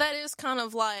that is kind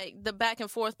of like the back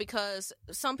and forth, because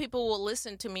some people will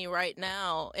listen to me right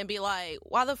now and be like,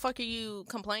 why the fuck are you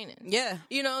complaining? Yeah.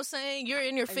 You know what I'm saying? You're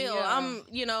in your field. Yeah. I'm,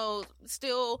 you know,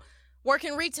 still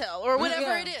working retail or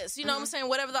whatever it is, you know what I'm saying?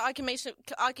 Whatever the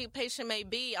occupation may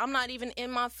be, I'm not even in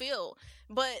my field.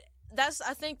 But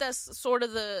I think that's sort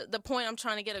of the point I'm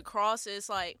trying to get across is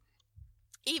like,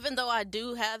 even though I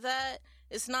do have that,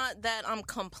 it's not that I'm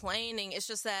complaining. It's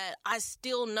just that I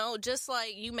still know, just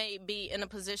like you may be in a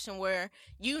position where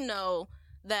you know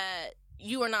that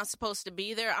you are not supposed to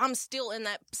be there, I'm still in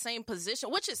that same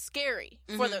position, which is scary.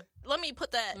 Let me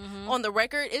put that on the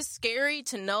record. It's scary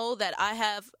to know that I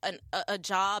have a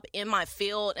job in my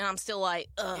field and I'm still like,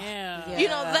 ugh. Yeah. You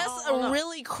know, that's a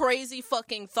really crazy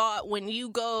fucking thought when you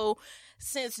go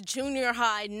since junior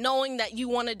high knowing that you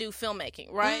want to do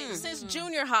filmmaking, right? Since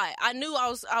junior high, I knew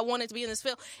I wanted to be in this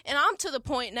field. And I'm to the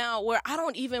point now where I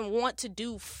don't even want to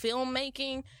do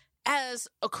filmmaking as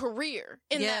a career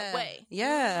in that way.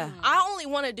 Yeah. I only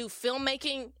want to do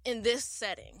filmmaking in this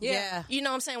setting. Yeah. You know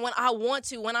what I'm saying? When I want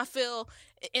to, when I feel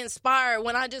inspired,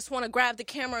 when I just want to grab the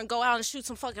camera and go out and shoot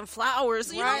some fucking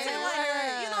flowers. You know what I'm saying? Like,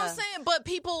 you know what I'm saying? But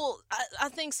people, I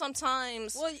think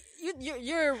sometimes... Well,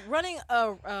 you're running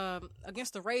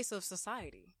against the race of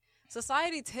society.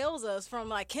 Society tells us from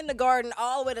like kindergarten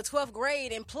all the way to 12th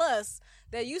grade and plus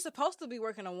that you're supposed to be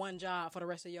working on one job for the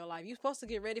rest of your life. You're supposed to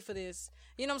get ready for this.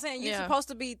 You know what I'm saying? You're supposed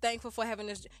to be thankful for having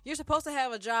this. You're supposed to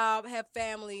have a job, have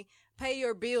family, pay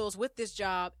your bills with this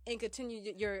job, and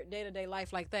continue your day-to-day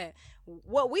life like that.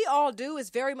 What we all do is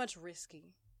very much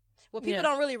risky. What people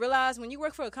don't really realize, when you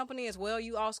work for a company as well,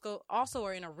 you also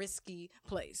are in a risky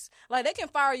place. Like, they can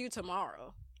fire you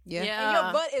tomorrow. Yeah. And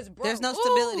your butt is broke. There's no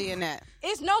stability in that.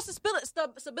 It's no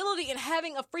stability in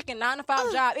having a freaking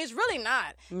 9-to-5 job. It's really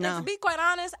not. No. And to be quite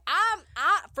honest,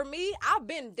 for me, I've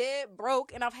been dead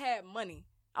broke and I've had money.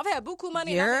 I've had buku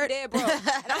money and I've been dead broke. And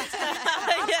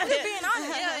I'm just being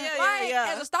honest.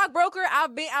 As a stockbroker,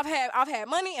 I've had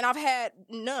money and I've had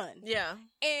none. Yeah.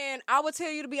 And I would tell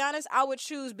you, to be honest, I would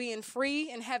choose being free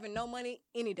and having no money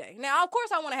any day. Now, of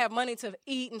course, I want to have money to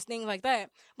eat and things like that.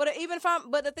 But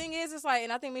but the thing is, it's like,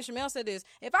 and I think Miss Shamel said this,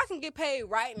 if I can get paid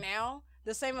right now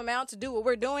the same amount to do what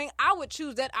we're doing, I would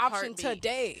choose that option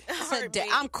today.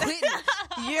 I'm quitting.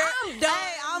 I'm done.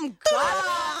 I'm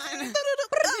gone.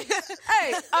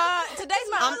 Hey, today's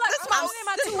I'm in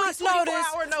my 2 weeks notice.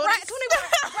 Right, 24.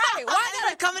 Right. Why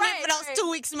not coming in for those 2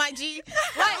 weeks, my G?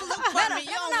 Right. Look for me.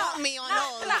 You don't want me on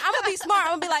those. I'm gonna be smart.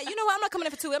 I'm gonna be like, you know what? I'm not coming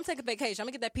in for 2 weeks. I'm taking vacation. I'm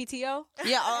gonna get that PTO.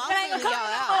 Yeah.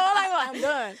 I'm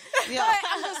done. Yeah. But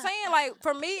I'm just saying, like,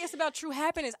 for me, it's about true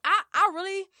happiness. I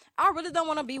really don't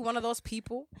want to be one of those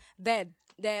people that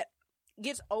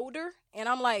gets older and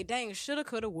I'm like, dang, shoulda,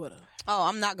 coulda, woulda. Oh,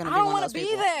 I'm not gonna. I don't want to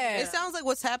be there. It sounds like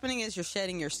what's happening is you're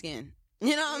shedding your skin.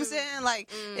 You know what I'm saying? Like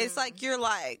it's like you're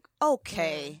like,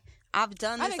 okay, I've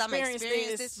done this, I'm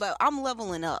experienced this, but I'm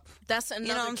leveling up. That's another.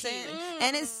 You know what I'm saying?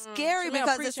 And it's scary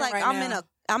because it's like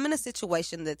I'm in a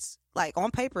situation that's like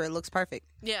on paper it looks perfect.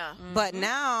 Yeah. But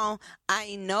now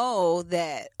I know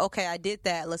that okay, I did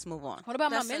that. Let's move on. What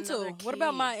about my mental? What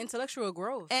about my intellectual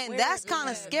growth? And that's kind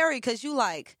of scary because you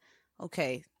like,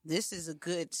 okay, this is a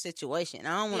good situation.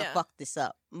 I don't want to fuck this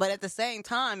up. But at the same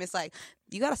time, it's like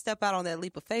you got to step out on that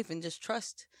leap of faith and just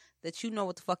trust that you know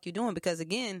what the fuck you're doing. Because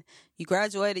again, you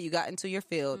graduated, you got into your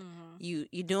field, you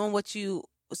doing what you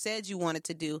said you wanted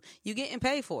to do, you getting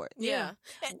paid for it. Yeah.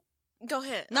 Go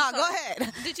ahead. No, go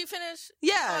ahead. Did you finish?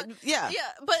 Yeah.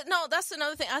 But no, that's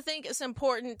another thing. I think it's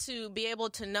important to be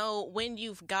able to know when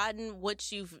you've gotten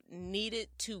what you've needed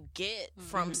to get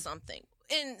from something.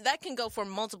 And that can go for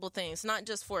multiple things, not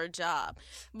just for a job.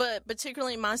 But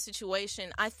particularly in my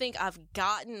situation, I think I've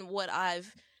gotten what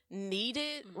I've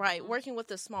needed, right? Working with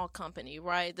a small company,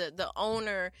 right? The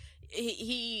owner,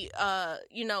 he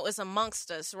is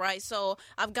amongst us, right? So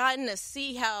I've gotten to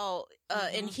see how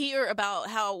and hear about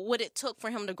what it took for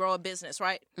him to grow a business,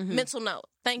 right? Mental note.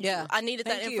 Thank you. I needed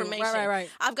that information. Right.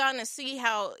 I've gotten to see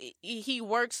how he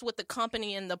works with the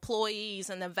company and the employees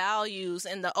and the values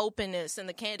and the openness and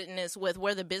the candidness with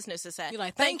where the business is at. You're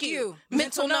like, thank you.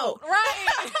 Mental note.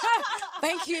 Right.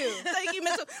 Thank you. Thank you,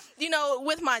 mental.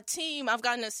 With my team, I've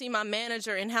gotten to see my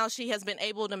manager and how she has been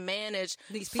able to manage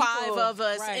these people, 5 of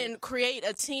us and create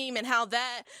a team and how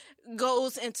that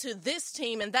goes into this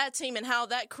team and that team and how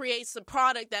that creates the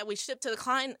product that we ship to the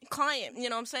client. You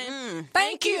know what I'm saying?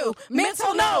 Thank you.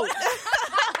 Mental note.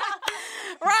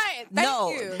 Right.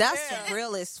 Thank you. That's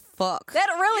real as fuck. That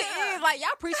really is. Like, y'all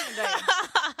preaching today.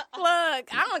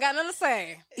 Look, I don't got nothing to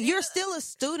say. You're still a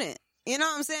student. You know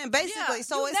what I'm saying? Basically,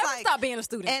 so it's never like stop being a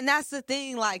student. And that's the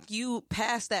thing, like you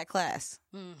passed that class.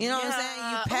 You know what I'm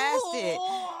saying? You passed it.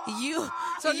 You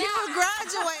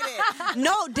graduated.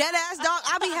 No, dead ass dog.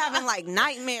 I be having like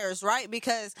nightmares, right?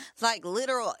 Because like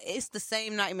literal, it's the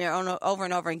same nightmare over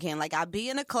and over again. Like I be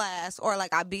in a class or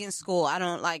like I be in school. I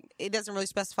don't like it doesn't really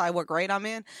specify what grade I'm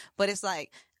in, but it's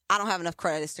like I don't have enough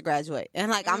credits to graduate.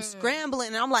 And like I'm scrambling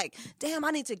and I'm like, damn,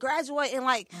 I need to graduate. And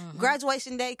like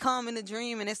graduation day come in a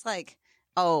dream and it's like,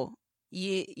 oh,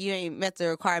 you ain't met the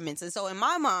requirements. And so in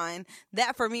my mind,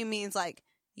 that for me means like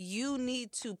you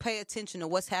need to pay attention to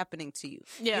what's happening to you.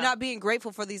 Yeah. You're not being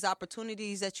grateful for these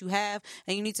opportunities that you have,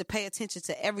 and you need to pay attention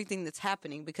to everything that's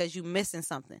happening because you're missing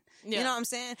something. Yeah. You know what I'm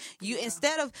saying?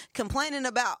 Instead of complaining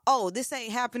about, oh, this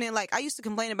ain't happening. Like I used to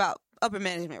complain about upper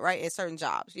management, right, at certain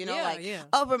jobs,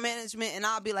 upper management, and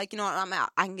I'll be like, you know what, I'm out.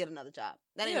 I can get another job.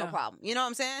 That ain't no problem. You know what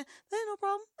I'm saying? That ain't no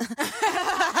problem.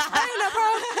 That ain't no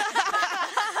problem.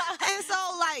 And so,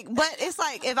 like, but it's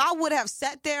like, if I would have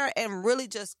sat there and really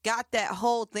just got that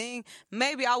whole thing,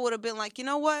 maybe I would have been like, you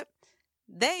know what?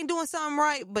 They ain't doing something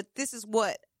right, but this is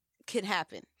what can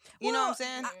happen. You know what I'm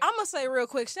saying? I'm going to say real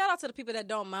quick, shout out to the people that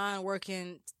don't mind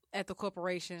working at the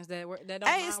corporations that don't.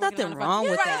 Hey, it's nothing wrong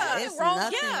with that. It's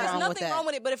nothing wrong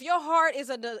with it. But if your heart has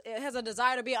a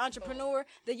desire to be an entrepreneur,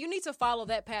 then you need to follow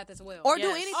that path as well, or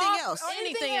do anything else.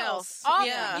 Anything else.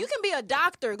 You can be a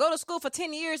doctor, go to school for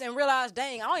 10 years, and realize,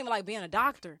 dang, I don't even like being a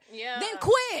doctor. Yeah. Then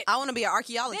quit. I want to be an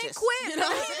archaeologist. Then quit. You know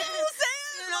what I'm saying?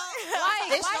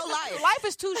 Life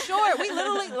is too short. We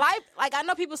literally like I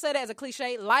know people say that as a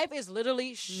cliche. Life is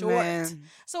literally short. Man.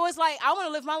 So it's like I want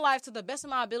to live my life to the best of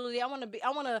my ability. I want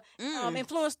to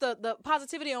influence the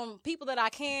positivity on people that I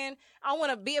can. I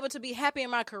want to be able to be happy in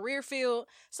my career field.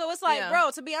 So it's like,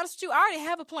 bro, to be honest with you, I already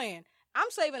have a plan. I'm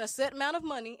saving a set amount of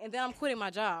money and then I'm quitting my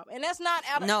job. And that's not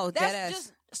out of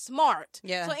smart.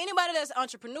 Yeah. So anybody that's an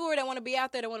entrepreneur that want to be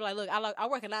out there, that want to look, I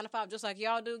work a 9 to 5 just like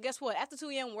y'all do. Guess what? After 2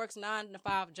 a.m. works 9 to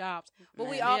 5 jobs. But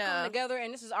we all come together,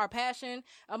 and this is our passion,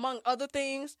 among other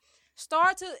things.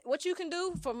 Start to, what you can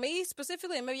do for me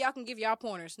specifically, and maybe y'all can give y'all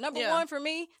pointers. Number one for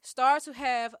me, start to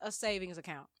have a savings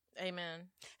account. Amen.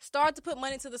 Start to put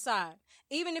money to the side.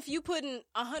 Even if you putting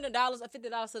 $100 or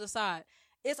 $50 to the side,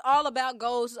 it's all about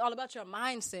goals. It's all about your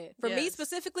mindset. For me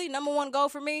specifically, number one goal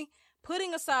for me,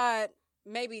 putting aside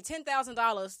maybe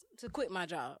 $10,000 to quit my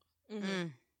job. Mm-hmm.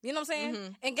 You know what I'm saying?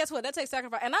 Mm-hmm. And guess what? That takes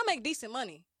sacrifice. And I make decent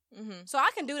money. Mm-hmm. So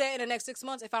I can do that in the next 6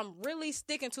 months if I'm really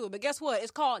sticking to it. But guess what?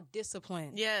 It's called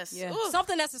discipline. Yes. Yeah.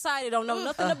 Something that society don't know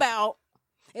nothing about.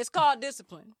 It's called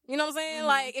discipline. You know what I'm saying? Mm-hmm.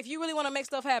 Like, if you really want to make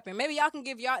stuff happen, maybe y'all can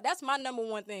give y'all, that's my number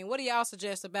one thing. What do y'all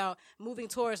suggest about moving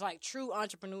towards, like, true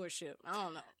entrepreneurship? I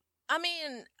don't know. I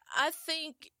mean, I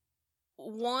think,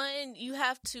 one, you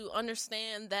have to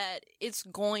understand that it's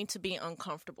going to be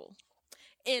uncomfortable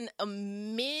in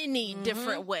many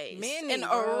different ways. An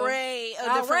array of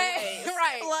different ways.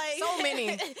 Right. Like, so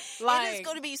many. Like, it is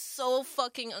going to be so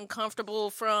fucking uncomfortable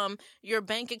from your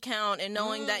bank account and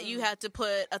knowing that you had to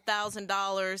put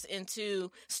 $1,000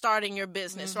 into starting your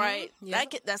business, right?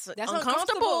 Yep. That's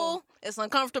uncomfortable. It's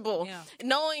uncomfortable. Yeah.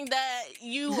 Knowing that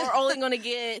you are only going to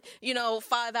get,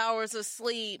 5 hours of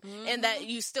sleep and that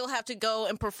you still have to go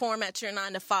and perform at your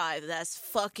 9 to 5. That's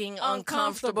fucking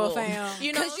uncomfortable. Fam.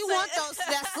 Because you want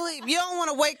that sleep. You don't want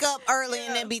to wake up early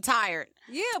and then be tired.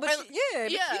 Yeah, but you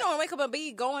don't want to wake up and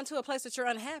be going to a place that you're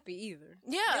unhappy either.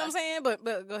 Yeah. You know what I'm saying? But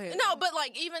go ahead. No, but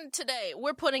like even today,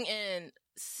 we're putting in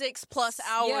 6+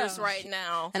 hours right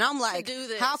now. And I'm like,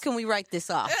 how can we write this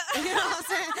off? You know what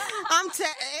I'm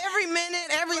saying? Every minute,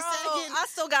 every second. I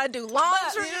still got to do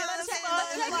laundry.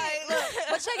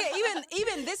 But check it.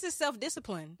 Even this is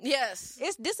self-discipline. Yes.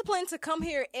 It's discipline to come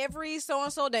here every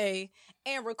so-and-so day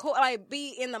and record, like, be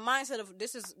in the mindset of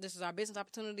this is our business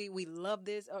opportunity. We love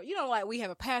this. Or, we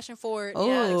have a passion for it.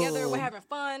 Ooh. Together, we're having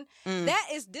fun. That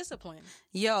is discipline.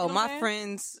 Yo, my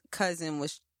friend's cousin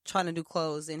was trying to do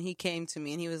clothes, and he came to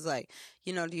me and he was like,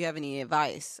 do you have any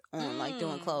advice on like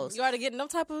doing clothes? You already getting them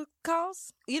type of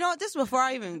calls? This is before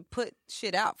I even put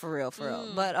shit out for real.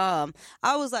 But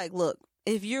I was like, look,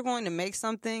 if you're going to make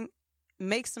something,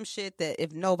 make some shit that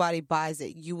if nobody buys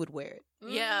it, you would wear it.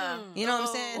 Yeah. You know what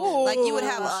I'm saying? Ooh, like you would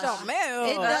have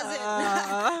it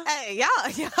doesn't hey, y'all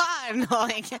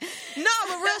annoying. No,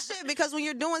 but real shit, because when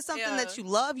you're doing something that you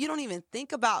love, you don't even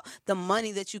think about the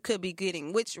money that you could be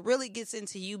getting, which really gets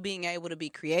into you being able to be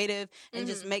creative and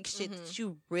just make shit that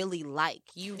you really like.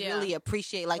 You really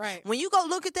appreciate. Like when you go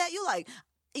look at that, you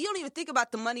don't even think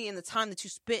about the money and the time that you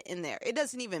spent in there. It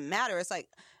doesn't even matter. It's like,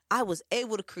 I was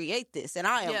able to create this and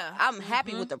I'm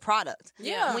happy with the product.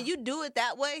 Yeah. When you do it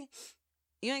that way,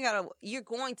 you're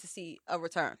going to see a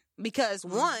return because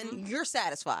one, you're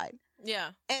satisfied.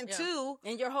 Yeah. And two,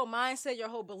 and your whole mindset, your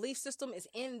whole belief system is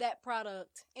in that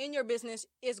product, in your business,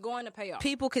 is going to pay off.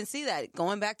 People can see that.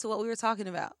 Going back to what we were talking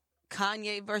about,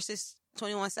 Kanye versus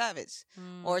 21 Savage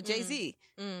or Jay-Z.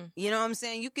 You know what I'm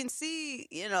saying? You can see,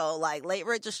 like Late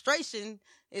Registration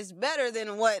is better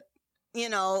than what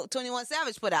 21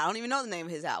 Savage put out. I don't even know the name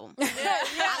of his album.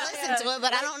 I listened to it,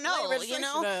 but I don't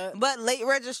know, But Late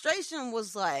Registration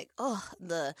was like,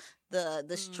 the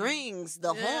strings,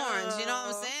 the horns, you know what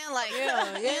I'm saying? Like, you know what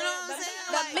I'm saying?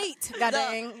 Like, meat,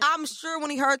 goddamn. I'm sure when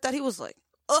he heard that, he was like,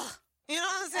 ugh. You know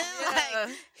what I'm saying?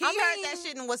 Like, he heard that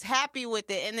shit and was happy with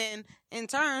it. And then, in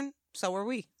turn, so were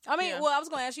we. I mean, well, I was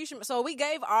going to ask you, so we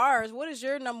gave ours. What is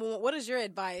your what is your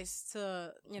advice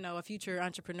to, a future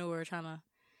entrepreneur trying to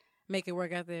make it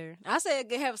work out there? I said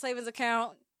have a savings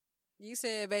account. You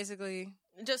said basically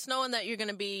just knowing that you're going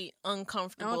to be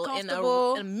uncomfortable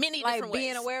in many different ways.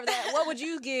 Being aware of that. What would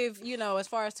you give, as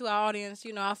far as to our audience,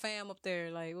 our fam up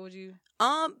there? Like, what would you?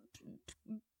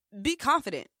 Be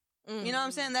confident. You know what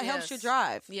I'm saying? That helps your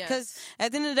drive. Because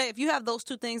at the end of the day, if you have those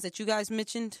two things that you guys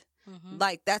mentioned,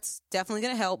 like that's definitely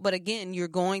going to help. But again, you're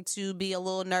going to be a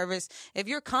little nervous. If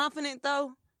you're confident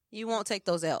though, you won't take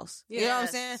those L's. You know what I'm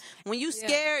saying? When you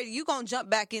scared, you gonna jump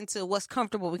back into what's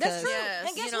comfortable because that's true.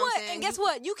 And guess what? And guess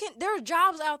what? There are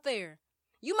jobs out there.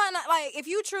 You might not if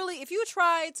you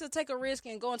try to take a risk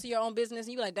and go into your own business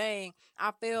and you like, dang,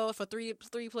 I failed for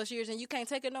 3+ years and you can't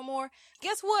take it no more.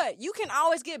 Guess what? You can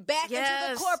always get back into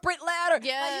the corporate ladder.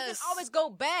 Yes. Like, you can always go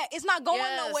back. It's not going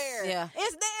nowhere. Yeah.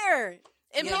 It's there.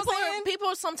 And people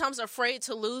are sometimes afraid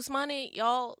to lose money.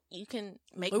 Y'all, you can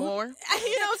make more. You know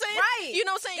what I'm saying? Right. You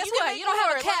know what I'm saying? Guess what? You don't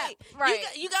have a cap. Right.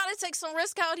 You got to take some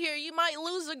risk out here. You might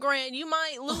lose a grand. You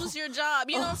might lose your job.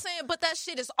 You know what I'm saying? But that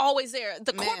shit is always there.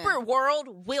 The corporate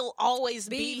world will always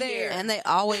be there. And they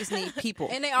always need people.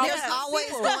 And they There's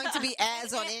always going to be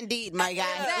ads on Indeed, my guy.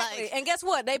 Exactly. Like, and guess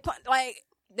what?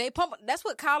 They pump. That's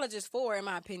what college is for, in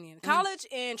my opinion. College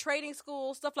and trading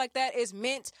school, stuff like that, is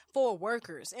meant for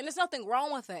workers, and there's nothing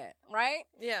wrong with that, right?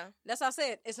 Yeah, that's what I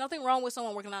said. It's nothing wrong with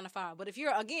someone working 9 to 5. But if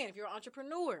you're an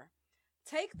entrepreneur,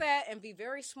 take that and be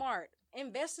very smart.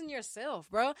 Invest in yourself,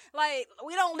 bro. Like,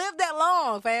 we don't live that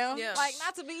long, fam. Yeah. Like,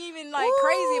 not to be even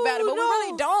crazy about it, but we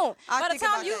really don't. I think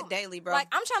about that daily, bro. Like,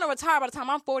 I'm trying to retire by the time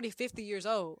I'm 40, 50 years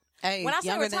old. Hey, when I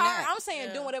say retire, I'm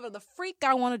saying doing whatever the freak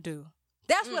I want to do.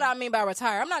 That's what I mean by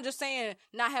retire. I'm not just saying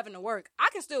not having to work. I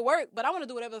can still work, but I want to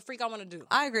do whatever the freak I want to do.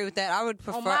 I agree with that. I would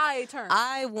prefer. On my terms.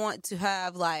 I want to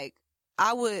have,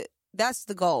 that's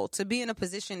the goal. To be in a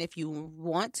position, if you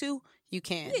want to, you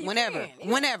can. You whenever. can.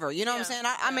 Yeah. Whenever. You know what I'm saying?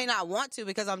 I may not want to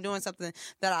because I'm doing something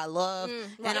that I love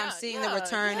and I'm seeing the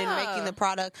return and making the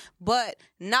product, but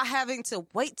not having to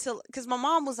wait till, because my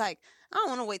mom was like, I don't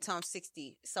want to wait till I'm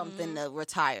 60-something to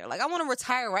retire. Like, I want to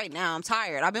retire right now. I'm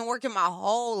tired. I've been working my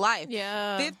whole life.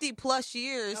 50 plus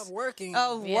years of working. You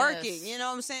know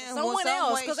what I'm saying? Someone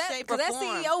else. Because that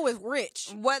CEO is rich.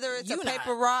 Whether it's a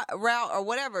paper route or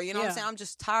whatever. You know what I'm saying? I'm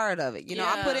just tired of it. You know,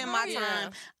 I put in my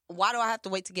time. Why do I have to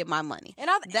wait to get my money? And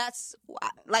that's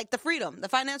like the freedom, the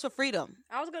financial freedom.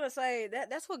 I was going to say,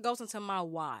 that's what goes into my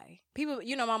why. People,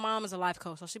 my mom is a life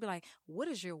coach, so she'd be like, what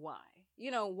is your why?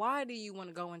 Why do you want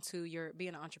to go into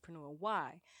being an entrepreneur?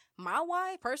 Why? My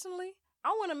why, personally, I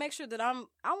want to make sure that I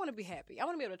want to be happy. I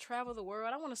want to be able to travel the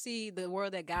world. I want to see the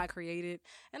world that God created.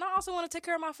 And I also want to take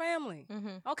care of my family.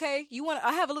 Mm-hmm. Okay,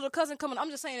 I have a little cousin coming. I'm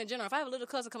just saying in general, if I have a little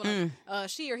cousin coming up,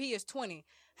 she or he is 20.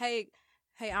 Hey,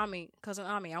 cousin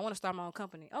Ami, I want to start my own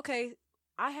company. Okay,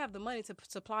 I have the money to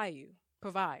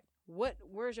provide.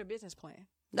 Where's your business plan?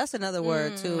 That's another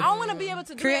word too. I want to be able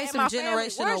to create some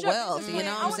generational wealth. You know what I'm saying?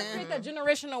 I want to create that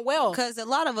generational wealth because a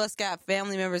lot of us got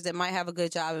family members that might have a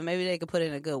good job and maybe they could put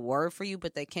in a good word for you,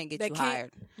 but they can't get you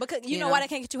hired. Because you know why they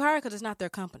can't get you hired? Because it's not their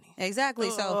company. Exactly.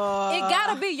 So it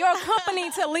gotta be your company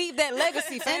to leave that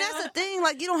legacy. Fam. And that's the thing.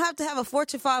 Like, you don't have to have a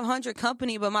Fortune 500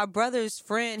 company. But my brother's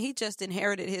friend, he just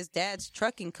inherited his dad's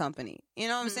trucking company. You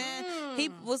know what I'm saying? He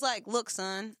was like, "Look,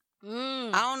 son." I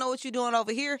don't know what you're doing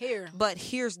over here, but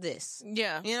here's this.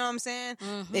 Yeah. You know what I'm saying?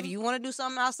 Mm-hmm. If you want to do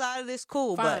something outside of this,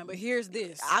 cool. Fine, but here's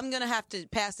this. I'm going to have to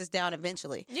pass this down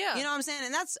eventually. Yeah. You know what I'm saying?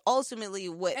 And that's ultimately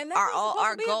what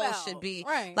our goal should be.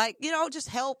 Right. Like, just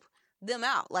help them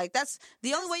out. Like, that's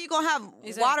the only way you're going to have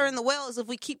water in the well is if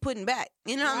we keep putting back.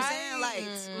 You know what I'm saying?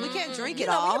 Like, we can't drink it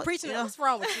all. You're preaching. What's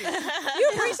wrong with you?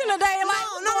 You're preaching today. Like,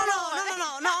 no.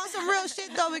 On some real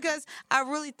shit, though, because I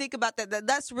really think about that.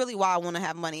 That's really why I want to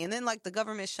have money. And then, like, the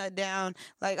government shut down.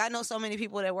 Like, I know so many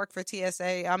people that work for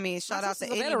TSA. I mean, shout out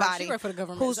to anybody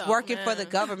who's working for the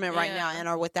government right now and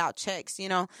are without checks,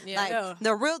 Like,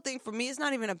 the real thing for me is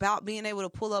not even about being able to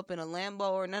pull up in a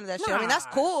Lambo or none of that shit. I mean, that's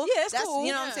cool. Yeah, that's cool.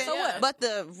 You know what I'm saying? So what? But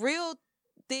the real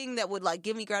thing that would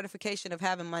give me gratification of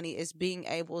having money is being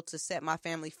able to set my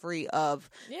family free of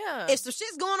if some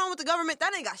shit's going on with the government,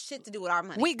 that ain't got shit to do with our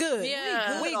money. We good.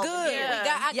 Yeah. We good.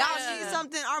 Yeah. Y'all see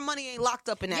something, our money ain't locked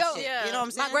up in that shit. Yeah. You know what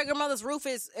I'm saying? My great grandmother's roof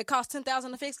it costs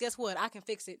 $10,000 to fix. Guess what? I can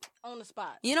fix it on the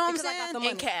spot. You know what I'm saying? I got the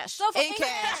money. In cash. In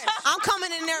cash. I'm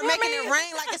coming in there making it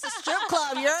rain like it's a strip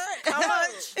club, How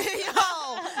much?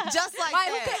 Just like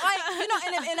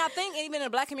that. And I think even in the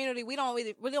black community, we don't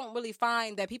really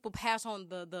find that people pass on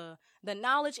the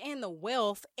knowledge and the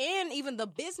wealth and even the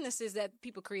businesses that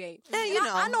people create. Yeah,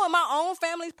 I know in my own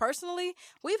family personally,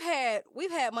 we've had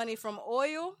money from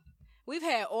oil. We've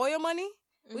had oil money.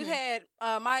 Mm-hmm. We've had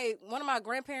one of my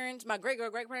grandparents, my great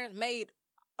grandparents made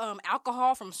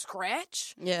alcohol from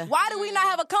scratch. Yeah. Why do we not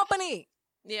have a company?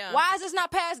 Yeah. Why is this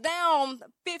not passed down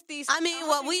 50s? I mean,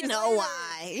 we know later?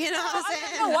 Why. You know what I'm saying?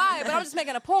 I don't know why, but I'm just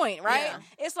making a point, right?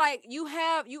 Yeah. It's like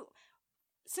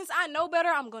since I know better,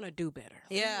 I'm going to do better.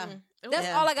 Yeah. Mm-hmm. That's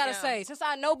all I got to say. Since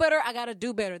I know better, I got to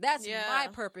do better. That's my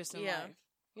purpose in life.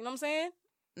 You know what I'm saying?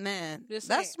 Man,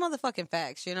 that's motherfucking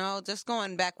facts, Just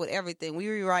going back with everything. We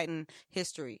rewriting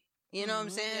history. You know what I'm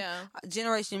saying? Yeah.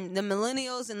 The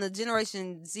millennials and the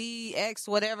generation Z, X,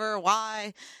 whatever,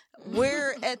 Y,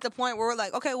 we're at the point where we're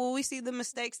like, okay, well, we see the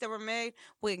mistakes that were made.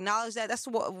 We acknowledge that. That's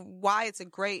why it's a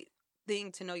great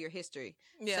thing to know your history.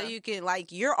 Yeah. So you can,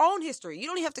 like, your own history. You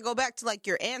don't even have to go back to, like,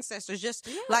 your ancestors. Just,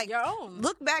 like, your own.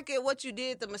 look back at what you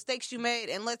did, the mistakes you made,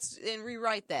 and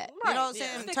rewrite that. Right. You know what I'm Yeah.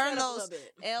 saying? Fix Turn that up a those little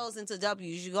bit. L's into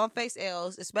W's. You're going to face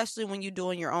L's, especially when you're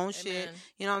doing your own shit.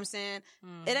 You know what I'm saying?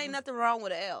 It ain't nothing wrong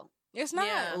with an L. It's not.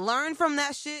 Yeah. Learn from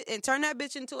that shit and turn that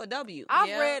bitch into a W. I've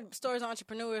Yeah. read stories of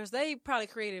entrepreneurs. They probably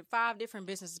created 5 different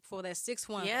businesses before that 6th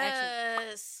one actually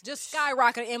Yes. just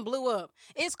skyrocketed and blew up.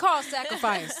 It's called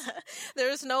sacrifice.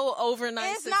 There's no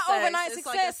overnight It's success. not overnight It's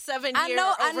success. like a 7-year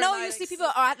I know you see people.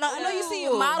 I know you see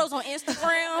Ooh. models on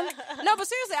Instagram. No, but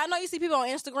seriously, I know you see people on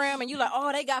Instagram, and you like,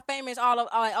 oh, they got famous all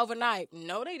overnight.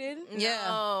 No, they didn't. Yeah.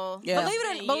 No. Yeah. Believe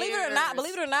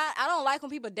it or not, I don't like when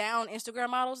people down Instagram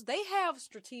models. They have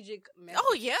strategic methods.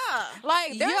 Oh yeah.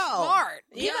 Like they're smart.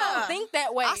 People Yeah. don't think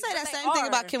that way. I say but that they same thing are.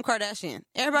 about Kim Kardashian.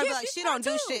 Everybody be Yeah, like, she's she don't do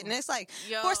smart too. shit. And it's like,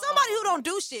 Yo. for somebody who don't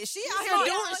do shit, she out here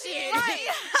doing shit. Right.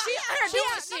 She out here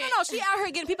doing shit. No, she out here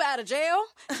getting people out of jail.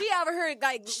 She out here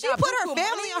like She put her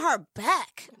family on her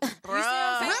back.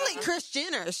 Bruh. Really, Kris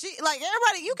Jenner. She, like,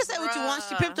 everybody, you can say what you want.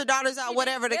 She pimped her daughters out,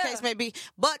 whatever the case may be.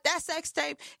 But that sex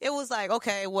tape, it was like,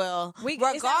 okay, well, It's out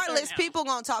there regardless, now. people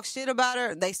gonna talk shit about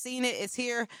her. They seen it. It's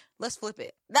here. Let's flip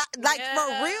it. That, like, for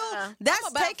Yeah. real, that's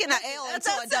about taking an L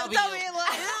into a W. You know what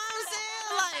I'm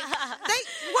saying? Like,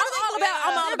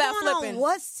 I'm all about going flipping. On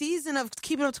what season of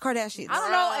Keeping Up with the Kardashians? I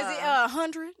don't know. Is it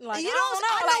 100? Like You know, I don't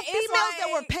know. Like, it's females that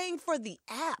were like- paying for the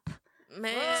app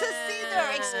Man. to see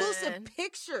their exclusive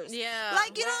pictures. Yeah.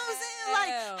 Like, you know what I'm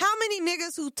saying? Wow. Like, how many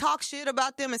niggas who talk shit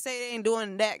about them and say they ain't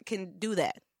doing that can do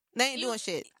that? They ain't doing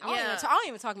shit. I don't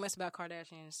even talk mess about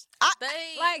Kardashians.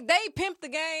 They pimp the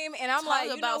game, and I'm Talk like, you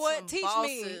know about what? some Teach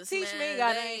bosses, me, man.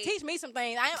 goddamn, teach me some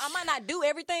things. I might not do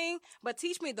everything, but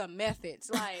teach me the methods.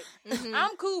 Like,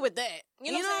 I'm cool with that.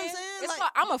 You know what I'm saying? It's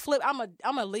Like-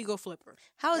 I'm a legal flipper.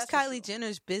 How is That's for Kylie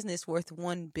Jenner's business worth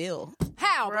 $1 billion?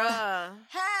 How, bro? Bruh.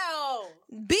 How?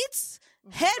 Beats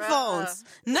headphones.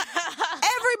 No,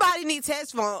 everybody needs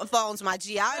headphones, my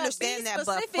G. I understand Beats that,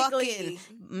 but specifically. fucking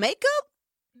makeup?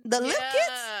 The lip Yeah.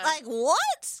 kits? Like,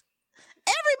 what?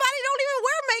 Everybody don't even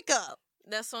wear makeup.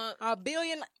 That's on $1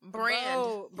 billion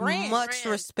Brand. brand. Much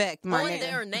respect, my on nigga.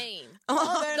 their name.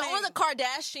 On their On the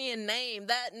Kardashian name.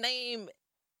 That name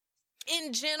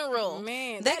in general.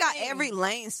 Man, They that got name- every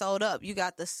lane sold up. You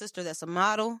got the sister that's a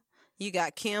model. You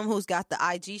got Kim, who's got the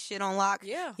IG shit on lock.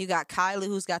 Yeah. You got Kylie,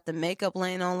 who's got the makeup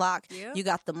lane on lock. Yeah. You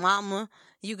got the mama.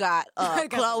 You got Got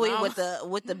the Chloe mama.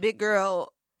 with the big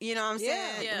girl. You know what I'm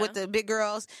Yeah. saying? Yeah. With the big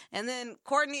girls. And then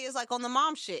Courtney is like on the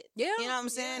mom shit. Yeah. You know what I'm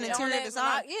saying? Yeah, Interior on that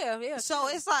design. Yeah. So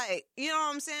it's like, you know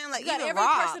what I'm saying? Like, You got even every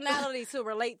Rob. personality to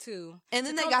relate to. And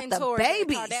then to they come got the into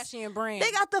babies. Kardashian brand.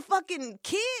 They got the fucking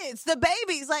kids, the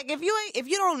babies. Like, if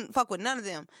you don't fuck with none of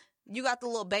them, you got the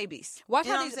little babies. Watch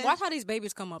You know how what I'm these saying? watch how these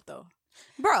babies come up though.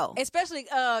 Bro. Especially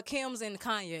Kim's and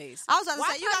Kanye's. I was about to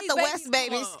Watch say, you how got these the West come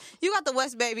babies. up. You got the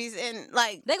West babies, and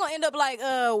like, They gonna end up like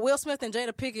Will Smith and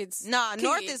Jada Pickett's. nah,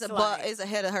 North kids, is like- is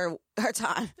ahead of her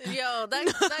time. Yo,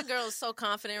 that girl is so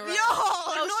confident. Right?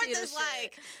 Yo, No, North she is the shit.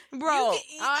 like, bro.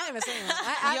 I haven't seen it.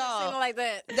 I Yo. haven't seen it like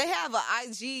that. They have an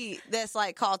IG that's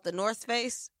like called the North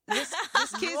Face. This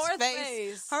kid's North face,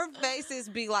 Face. her faces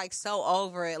be like so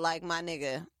over it. Like, my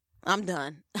nigga, I'm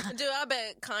done. Dude, I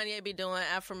bet Kanye be doing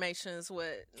affirmations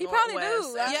with He probably Northwest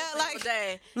do. every Yeah, single like,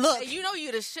 day. look. Hey, you know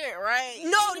you the shit, right?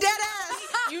 No, dead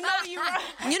ass. You know you right.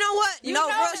 You know what? You no,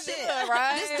 know real the shit. nigga,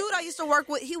 right? This dude I used to work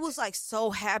with, he was like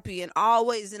so happy and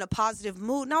always in a positive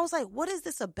mood. And I was like, what is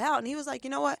this about? And he was like,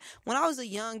 you know what? When I was a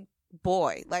young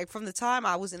boy, like from the time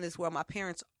I was in this world, my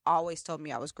parents always told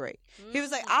me I was great. He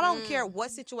was like, I don't care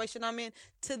what situation I'm in.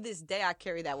 To this day, I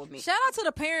carry that with me. Shout out to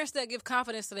the parents that give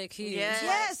confidence to their kids.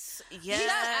 Yes. Yes.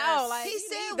 Shout out, like, He you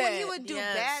said need when he that. would do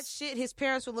Yes. bad shit, his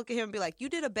parents would look at him and be like, you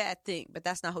did a bad thing, but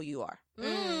that's not who you are.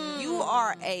 Mm. You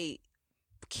are a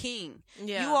king.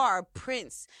 Yeah. You are a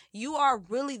prince. You are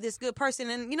really this good person.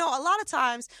 And, you know, a lot of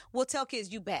times we'll tell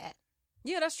kids you bad.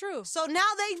 Yeah, that's true. So now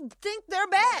they think they're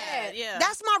bad. Yeah.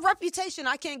 That's my reputation.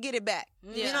 I can't get it back.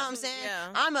 You Yeah. know what I'm saying? Yeah.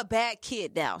 I'm a bad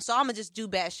kid now. So I'm going to just do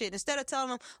bad shit. Instead of telling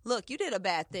them, look, you did a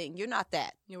bad thing. You're not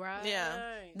that. You're right.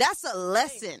 Yeah. That's a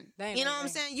lesson. Dang, you know dang, what I'm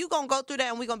dang. saying? You going to go through that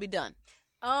and we going to be done.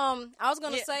 I was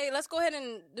gonna Yeah. say, let's go ahead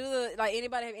and do the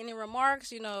anybody have any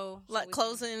remarks? You know, so Like we can-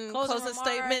 closing remarks.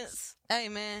 statements. Hey,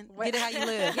 man. Get it how you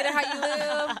live. Get it how you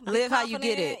live. Be Live how you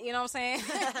get confident, it. You know what I'm saying?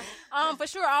 For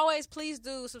sure. Always, please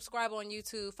do subscribe on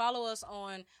YouTube. Follow us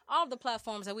on all of the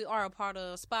platforms that we are a part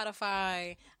of.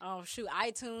 Spotify,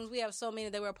 iTunes. We have so many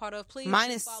that we're a part of. Please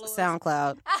Minus follow us.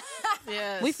 SoundCloud.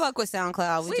 Yes. We fuck with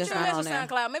SoundCloud. We We just do not mess on with there.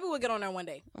 SoundCloud. Maybe we'll get on there one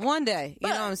day. One day. You But-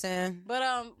 know what I'm saying?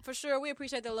 But for sure, we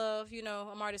appreciate the love. You know,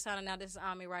 I'm already signing out. This is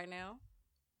Ami right now.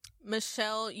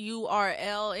 Michelle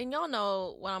URL. And y'all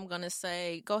know what I'm going to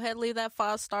say. Go ahead, leave that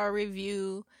 5-star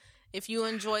review. If you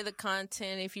enjoy the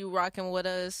content, if you rocking with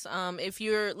us, if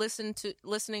you're listening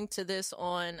to this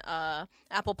on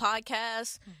Apple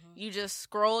Podcasts, you just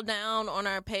scroll down on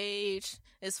our page.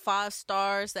 It's 5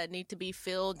 stars that need to be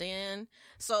filled in.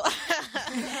 So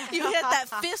you hit that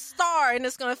 5th star, and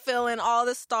it's going to fill in all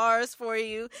the stars for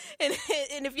you. And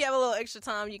if you have a little extra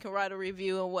time, you can write a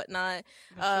review and whatnot.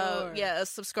 Sure.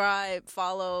 Subscribe,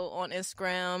 follow on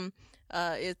Instagram.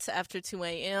 It's after 2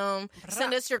 a.m.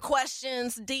 Send us your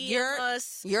questions, DM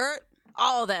us,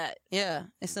 all that. Yeah,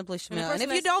 it's simply Shamel. And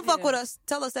if you don't fuck with us,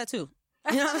 tell us that too.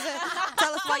 You know what I'm saying?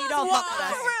 Tell us why you don't fuck with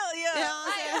us. For real, yeah. You know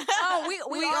what I'm saying?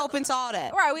 We are open to all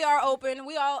that. Right, we are open.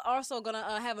 We are also going to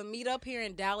have a meetup here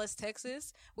in Dallas,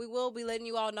 Texas. We will be letting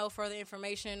you all know further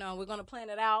information. We're going to plan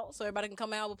it out so everybody can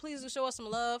come out. But please do show us some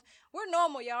love. We're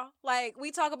normal, y'all. Like,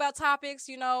 we talk about topics,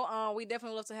 we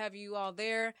definitely love to have you all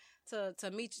there to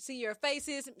see your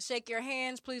faces, shake your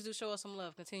hands. Please do show us some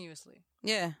love continuously.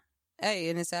 Yeah. Hey,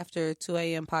 and it's after 2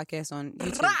 a.m. podcast on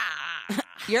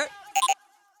YouTube.